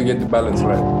 you have to get the balance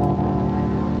right.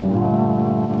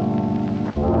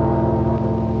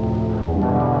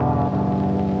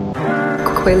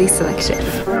 Kweli Selection.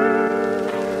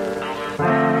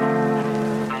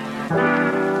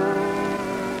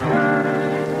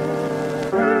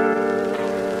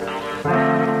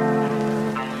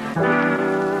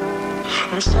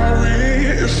 I'm sorry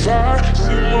if I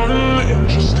seem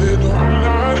uninterested or I'm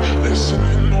not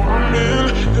listening or I'm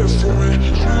indifferent.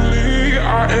 Truly, I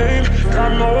ain't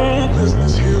got no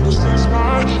business here, but since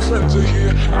my friends are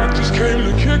here, I just came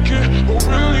to kick it. But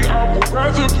really, I would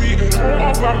rather be at home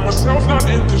all by myself, not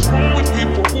in this room with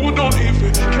people who don't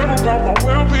even care about my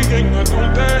well-being. I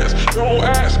don't dance, don't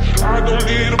ask, I don't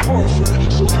need a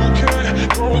boyfriend, so you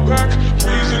can't go back.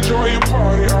 Please enjoy your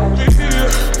party, I'll be here.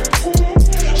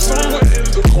 Somewhere in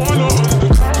the corner of the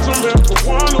clouds of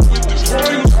marijuana with this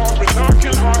boy who's hopping, I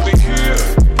can hardly hear.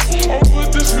 Over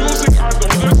this music I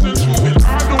don't listen to, and I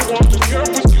don't want to get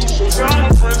with you, so tell my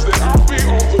friends that I'll be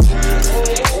over here.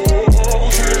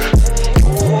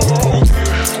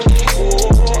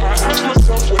 I ask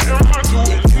myself, what am I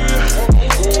doing here?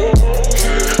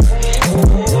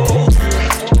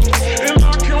 And I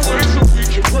can't wait so we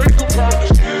can break apart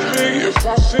this evening. If I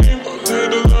seem a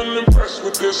little unimpressed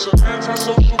with this, an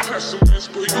antisocial pessimist,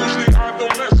 but usually I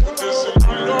don't mess with this, and I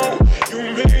know you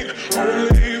mean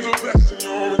only the best, and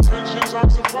your intentions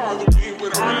aren't to bother me,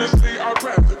 but honestly I'd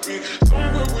rather be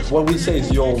somewhere with. What we say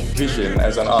is your vision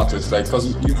as an artist, like,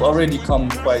 because you've already come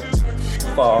quite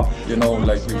far, you know,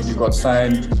 like you got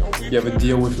signed, you have a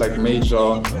deal with like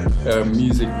major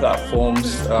music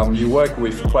platforms, you work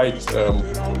with quite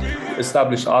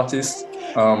established artists.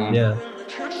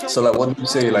 So like, what do you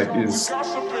say like is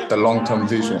the long-term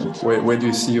vision? Where do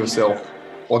you see yourself,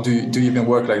 or do you even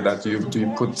work like that? Do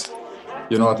you put,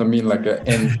 you know what I mean, like an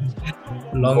end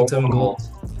long-term goal?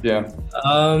 Yeah.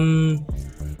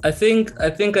 I think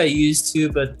I used to,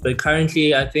 but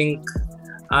currently I think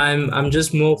I'm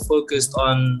just more focused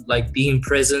on like being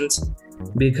present,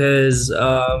 because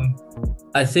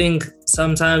I think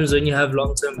sometimes when you have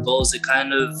long-term goals, it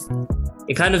kind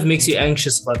of makes you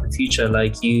anxious about the future.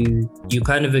 Like you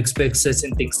kind of expect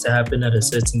certain things to happen at a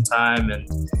certain time, and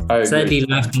sadly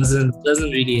life doesn't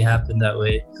really happen that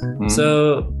way. Mm-hmm.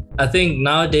 So I think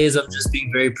nowadays I'm just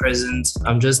being very present.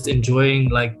 I'm just enjoying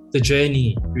like the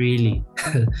journey, really.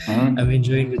 Mm-hmm. I'm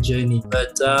enjoying the journey.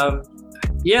 But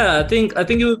yeah, I think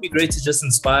it would be great to just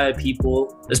inspire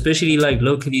people, especially like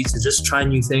locally, to just try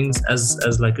new things as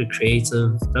like a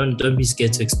creative. Don't be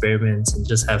scared to experiment and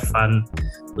just have fun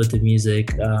with the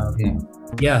music.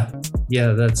 Yeah,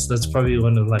 that's probably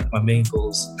one of like my main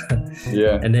goals.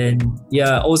 Yeah. And then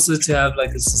also to have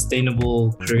like a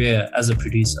sustainable career as a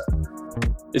producer.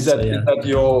 Is that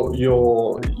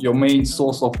your main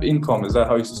source of income? Is that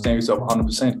how you sustain yourself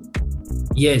 100%?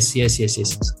 Yes.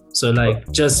 So like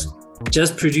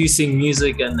just producing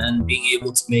music and being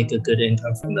able to make a good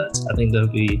income from that, I think that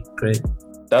would be great.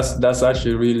 That's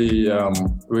actually really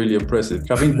really impressive.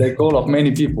 I think the goal of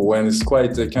many people, and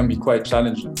it can be quite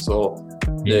challenging. So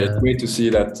it's great to see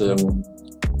that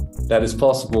that is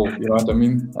possible. You know what I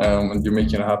mean? And you're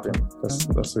making it happen.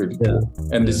 That's really cool.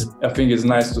 And I think it's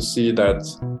nice to see that.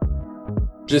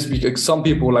 Just because some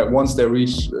people, like, once they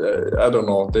reach, I don't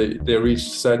know, they reach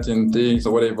certain things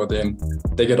or whatever, then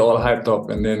they get all hyped up,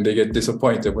 and then they get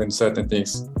disappointed when certain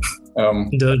things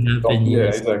don't happen. Yeah,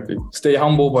 exactly. Stay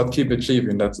humble but keep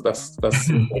achieving. That's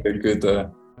like a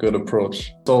good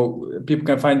approach. So people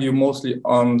can find you mostly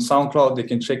on SoundCloud. They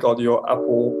can check out your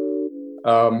Apple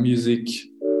Music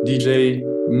DJ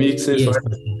mixes. Yes.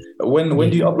 Right? When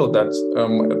do you upload that?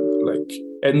 Like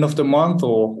end of the month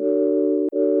or?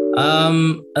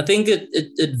 I think it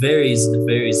varies.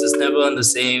 It's never on the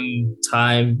same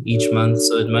time each month,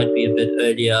 so it might be a bit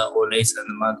earlier or later in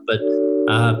the month, but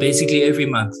basically every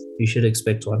month you should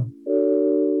expect one.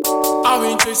 I've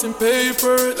been chasing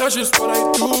paper, that's just what I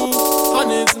do.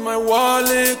 Hundreds in my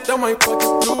wallet, that my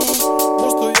pocket blue.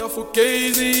 Most of y'all for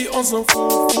gazy on some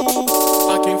fool.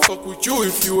 I can't fuck with you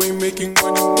if you ain't making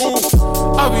money move.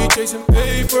 I've been chasing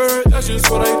paper, that's just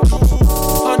what I do.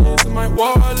 Hundreds in my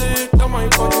wallet, that my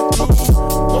pocket blue.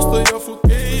 Most of y'all for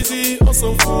gazy on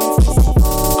some fool.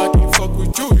 I can't fuck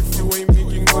with you if you ain't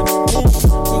making money move.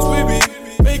 Cause we be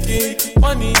making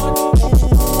money.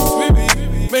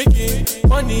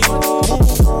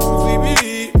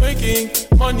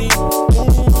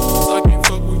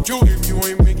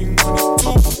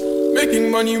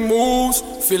 money moves,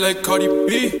 feel like Cardi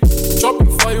B.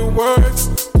 Dropping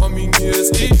fireworks, coming Year's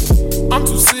Eve. I'm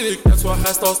too sick, that's why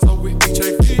I start with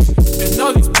HIV. And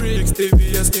now these pricks, they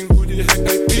be asking who the heck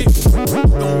I be.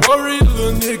 Don't worry,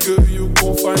 little nigga, you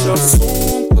gon' find out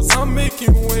soon. Cause I'm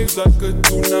making waves like a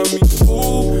tsunami.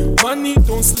 Ooh, money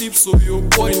don't sleep, so your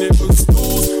boy never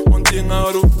snooze. One thing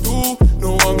I don't do,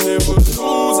 no, I'm never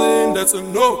losing. That's a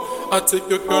no. I take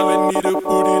a girl and need a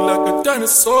booty like a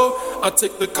dinosaur. I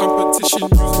take the competition,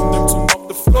 using them to mop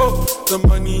the floor. The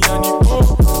money I need more,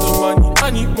 the money I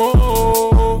need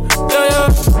more. Yeah, yeah.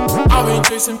 I've been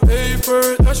chasing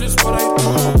paper, that's just what I do.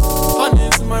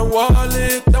 Honey's in my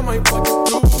wallet, that my pocket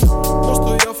blue. Most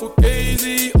of y'all for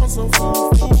crazy on some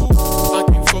fool. I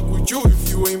can fuck with you if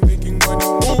you ain't making money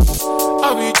move.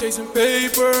 I be chasing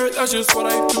paper, that's just what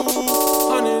I do.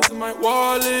 Honey's in my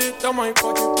wallet, that my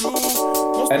pocket blue.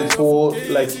 And for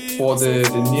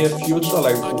the near future,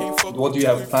 like what do you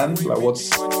have planned? Like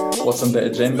what's on the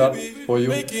agenda for you?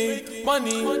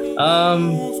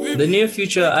 The near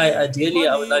future, I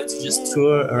would like to just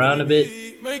tour around a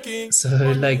bit. So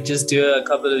like just do a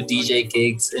couple of DJ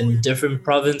gigs in different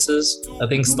provinces. I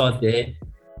think start there.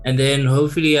 And then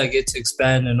hopefully I get to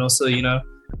expand and also, you know,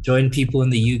 join people in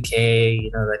the UK,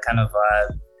 you know, that kind of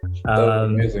vibe.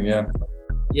 Amazing, yeah.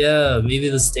 Yeah, maybe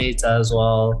the States as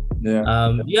well.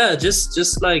 Yeah.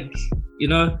 Just like, you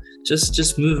know,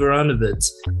 just move around a bit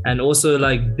and also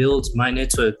like build my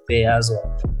network there as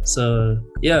well. So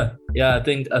yeah, I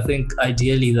think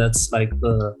ideally that's like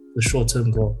the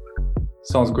short-term goal.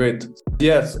 Sounds great.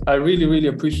 Yes, I really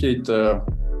appreciate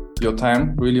your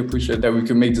time. Really appreciate that we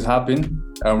can make this happen.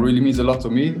 Really means a lot to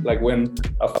me. Like when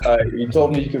you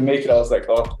told me you could make it, I was like,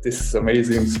 oh, this is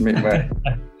amazing to make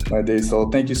my day. So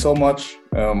thank you so much.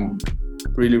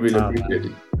 Really appreciate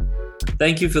it.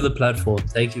 Thank you for the platform.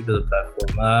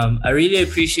 I really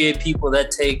appreciate people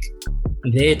that take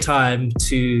their time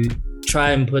to try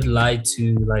and put light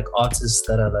to like artists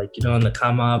that are like, you know, on the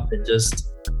come up and just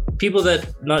people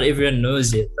that not everyone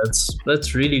knows yet.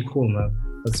 That's really cool, man.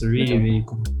 That's really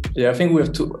cool. Yeah, I think we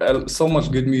have so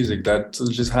much good music that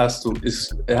just has to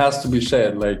be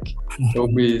shared. Like it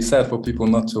would be sad for people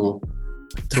not to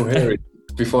hear it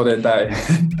before they die.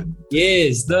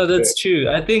 Yes, no, that's true.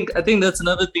 I think that's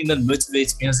another thing that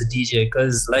motivates me as a DJ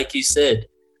because, like you said,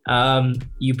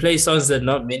 you play songs that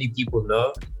not many people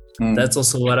know. That's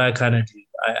also what I kind of do.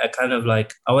 I kind of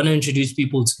like I want to introduce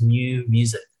people to new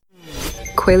music.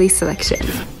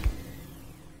 KWELYSELECTION.